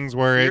these things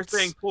where You're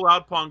saying pull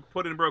out Punk,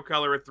 put in Bro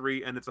Keller at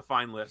 3, and it's a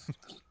fine list.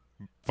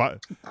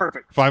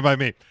 Perfect. Fine by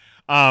me.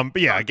 But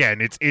yeah,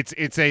 again,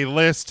 it's a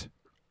list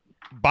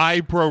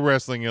by Pro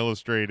Wrestling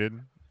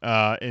Illustrated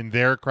in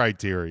their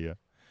criteria.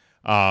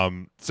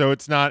 So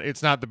it's not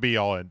the be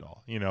all end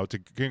all.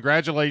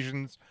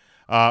 Congratulations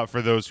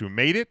for those who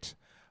made it.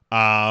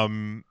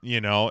 Like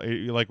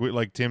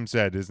Tim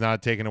said, is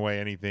not taking away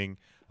anything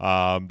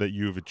that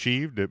you've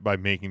achieved by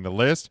making the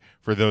list.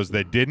 For those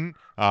that didn't,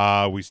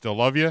 we still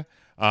love you,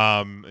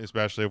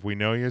 especially if we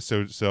know you.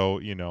 So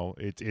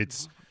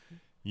it's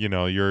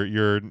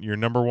you're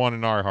number one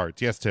in our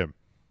hearts. Yes, Tim.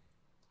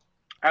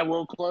 I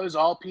will close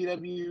all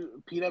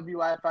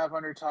PWI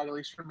 500 talk, at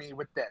least for me,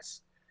 with this.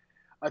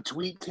 A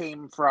tweet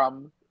came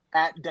from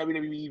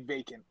 @WWE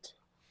Vacant.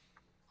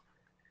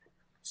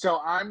 So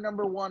I'm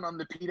number one on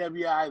the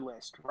PWI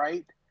list,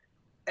 right?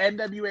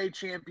 NWA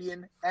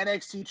champion,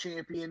 NXT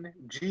champion,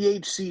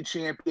 GHC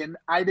champion,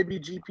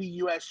 IWGP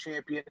US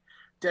champion,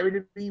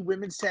 WWE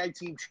Women's Tag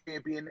Team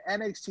champion,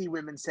 NXT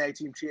Women's Tag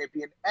Team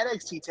champion,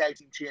 NXT Tag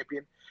Team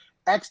champion,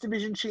 X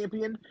Division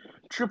champion,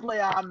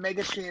 AAA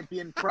Mega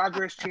champion,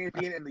 Progress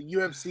champion, and the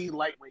UFC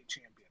lightweight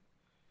champion.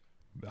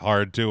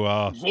 Hard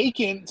to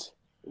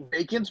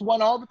Vacant's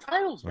won all the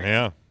titles, man.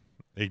 Yeah.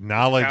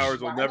 Acknowledge.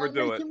 Cowards will never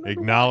do it.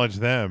 Acknowledge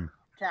them.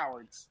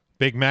 Cowards.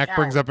 Big Mac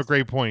brings up a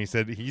great point. He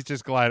said he's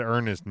just glad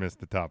Ernest missed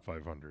the top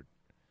 500.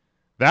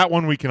 That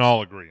one we can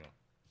all agree on.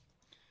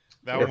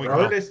 If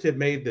Ernest had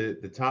made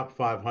the top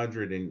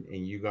 500 and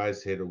you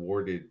guys had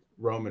awarded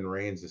Roman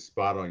Reigns a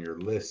spot on your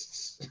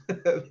lists,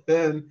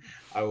 then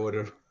I would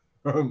have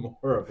thrown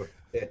more of a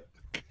fit.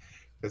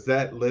 Because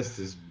that list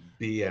is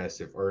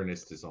BS if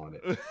Ernest is on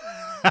it.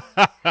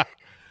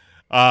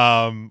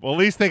 Well, at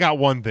least they got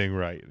one thing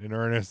right, and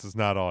Ernest is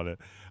not on it.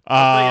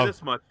 I'll tell you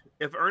this much.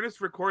 If Ernest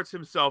records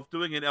himself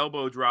doing an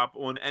elbow drop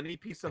on any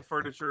piece of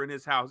furniture in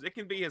his house, it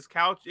can be his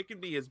couch, it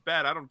can be his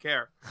bed, I don't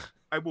care.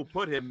 I will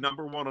put him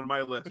number 1 on my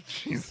list.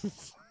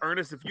 Jesus.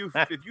 Ernest, if you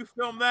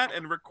film that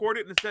and record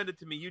it and send it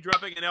to me, you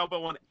dropping an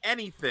elbow on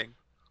anything,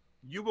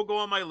 you will go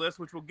on my list,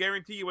 which will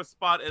guarantee you a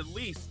spot at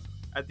least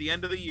at the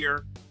end of the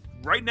year,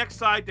 right next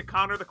side to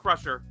Connor the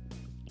Crusher.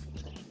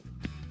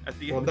 At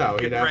the Well, no,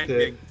 he'd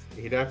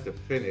have to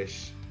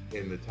finish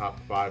in the top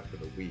 5 for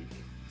the week.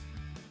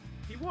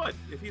 He would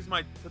if he's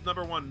my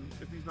number 1.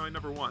 If he's my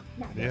number 1,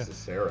 not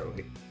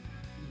necessarily.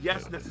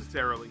 Yes,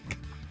 necessarily,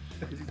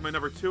 because he's my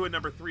number 2 and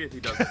number 3 if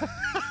he doesn't.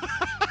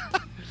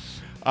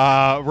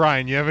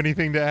 Ryan, you have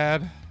anything to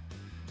add?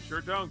 Sure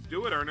don't.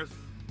 Do it, Ernest.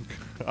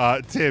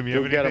 Tim, you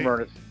have Go get anything? him,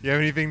 Ernest. You have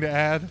anything to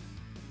add?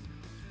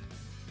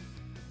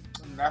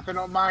 Nothing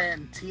on my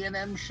end.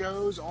 TNM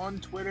shows on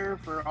Twitter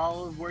for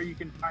all of where you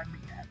can find me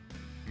at.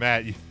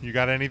 Matt, you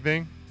got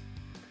anything?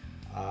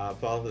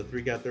 Follow the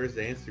 3 Count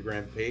Thursday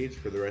Instagram page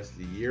for the rest of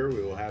the year.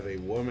 We will have a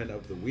Woman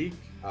of the Week.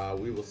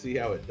 We will see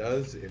how it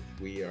does. If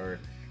we are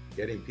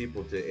getting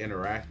people to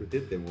interact with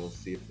it, then we'll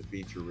see if the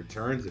feature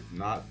returns. If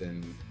not,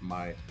 then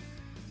my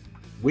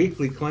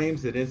weekly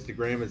claims that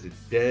Instagram is a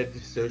dead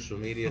social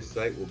media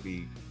site will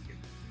be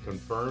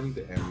confirmed,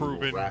 and we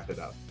will wrap it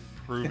up.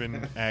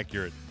 Proven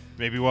accurate.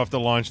 Maybe we'll have to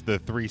launch the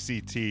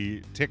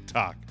 3CT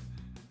TikTok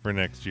for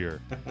next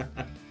year.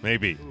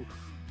 Maybe.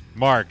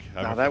 Mark.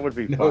 Now that would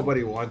be fun.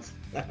 Nobody wants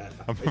that.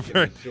 I'm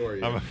afraid.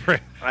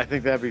 I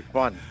think that'd be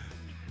fun.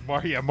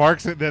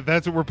 Mark's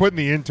that's what we're putting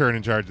the intern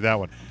in charge of that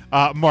one.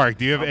 Mark,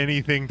 do you have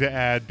anything to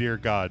add? Dear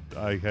God,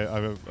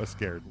 I'm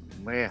scared.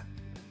 Man,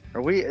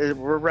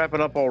 we're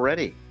wrapping up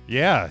already?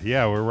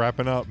 Yeah, we're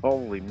wrapping up.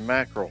 Holy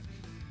mackerel!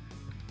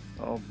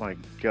 Oh my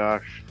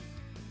gosh!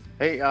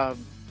 Hey, the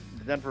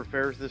Denver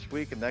Fair's this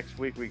week, and next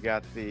week we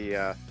got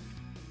the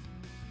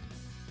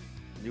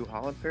New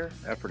Holland Fair,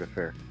 Ephrata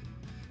Fair.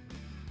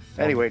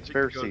 Anyway, it's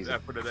fair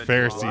season.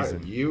 Fair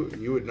season. You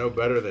would know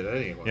better than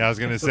anyone. Yeah, I was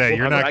gonna say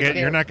you're not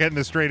getting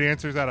the straight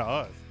answers out of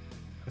us.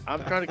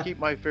 I'm trying to keep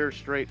my fair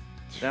straight.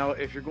 Now,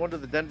 if you're going to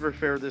the Denver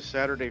Fair this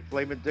Saturday,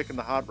 Flamin' Dick and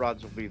the Hot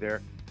Rods will be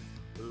there.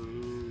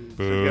 Boo.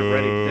 So get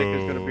ready, Dick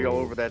is going to be all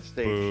over that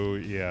stage. Boo.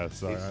 Yeah,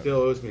 sorry. He still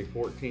owes me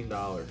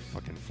 $14.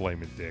 Fucking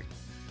Flamin' Dick.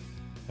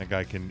 That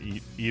guy can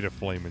eat a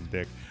Flamin'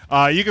 Dick.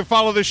 You can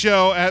follow the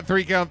show at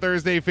 3 Count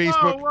Thursday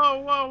Facebook.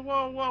 Whoa.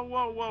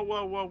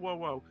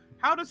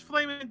 How does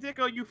Flamin' Dick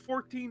owe you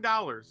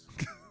 $14?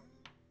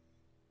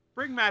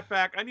 Bring Matt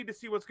back. I need to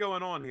see what's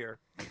going on here.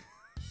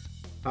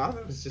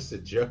 That was just a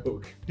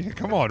joke. Yeah,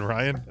 come on,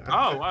 Ryan.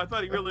 Oh, I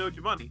thought he really owed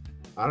you money.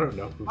 I don't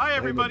know who Hi,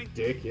 everybody.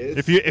 Dick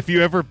is. If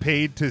you ever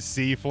paid to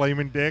see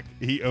Flamin' Dick,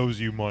 he owes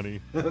you money.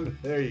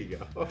 There you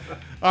go. All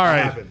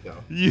right. I haven't,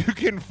 though. You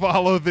can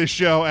follow the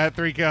show at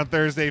 3 Count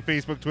Thursday,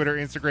 Facebook, Twitter,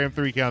 Instagram,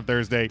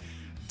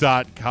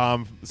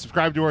 3CountThursday.com.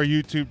 Subscribe to our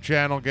YouTube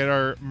channel. Get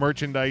our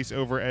merchandise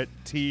over at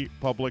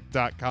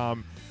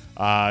tpublic.com.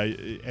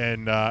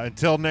 And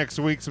until next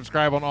week,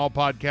 subscribe on all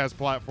podcast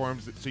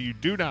platforms so you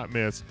do not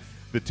miss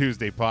the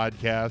Tuesday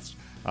podcast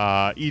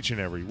each and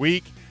every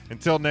week.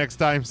 Until next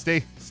time,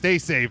 stay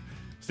safe,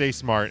 stay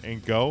smart,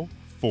 and go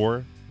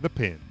for the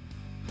pin.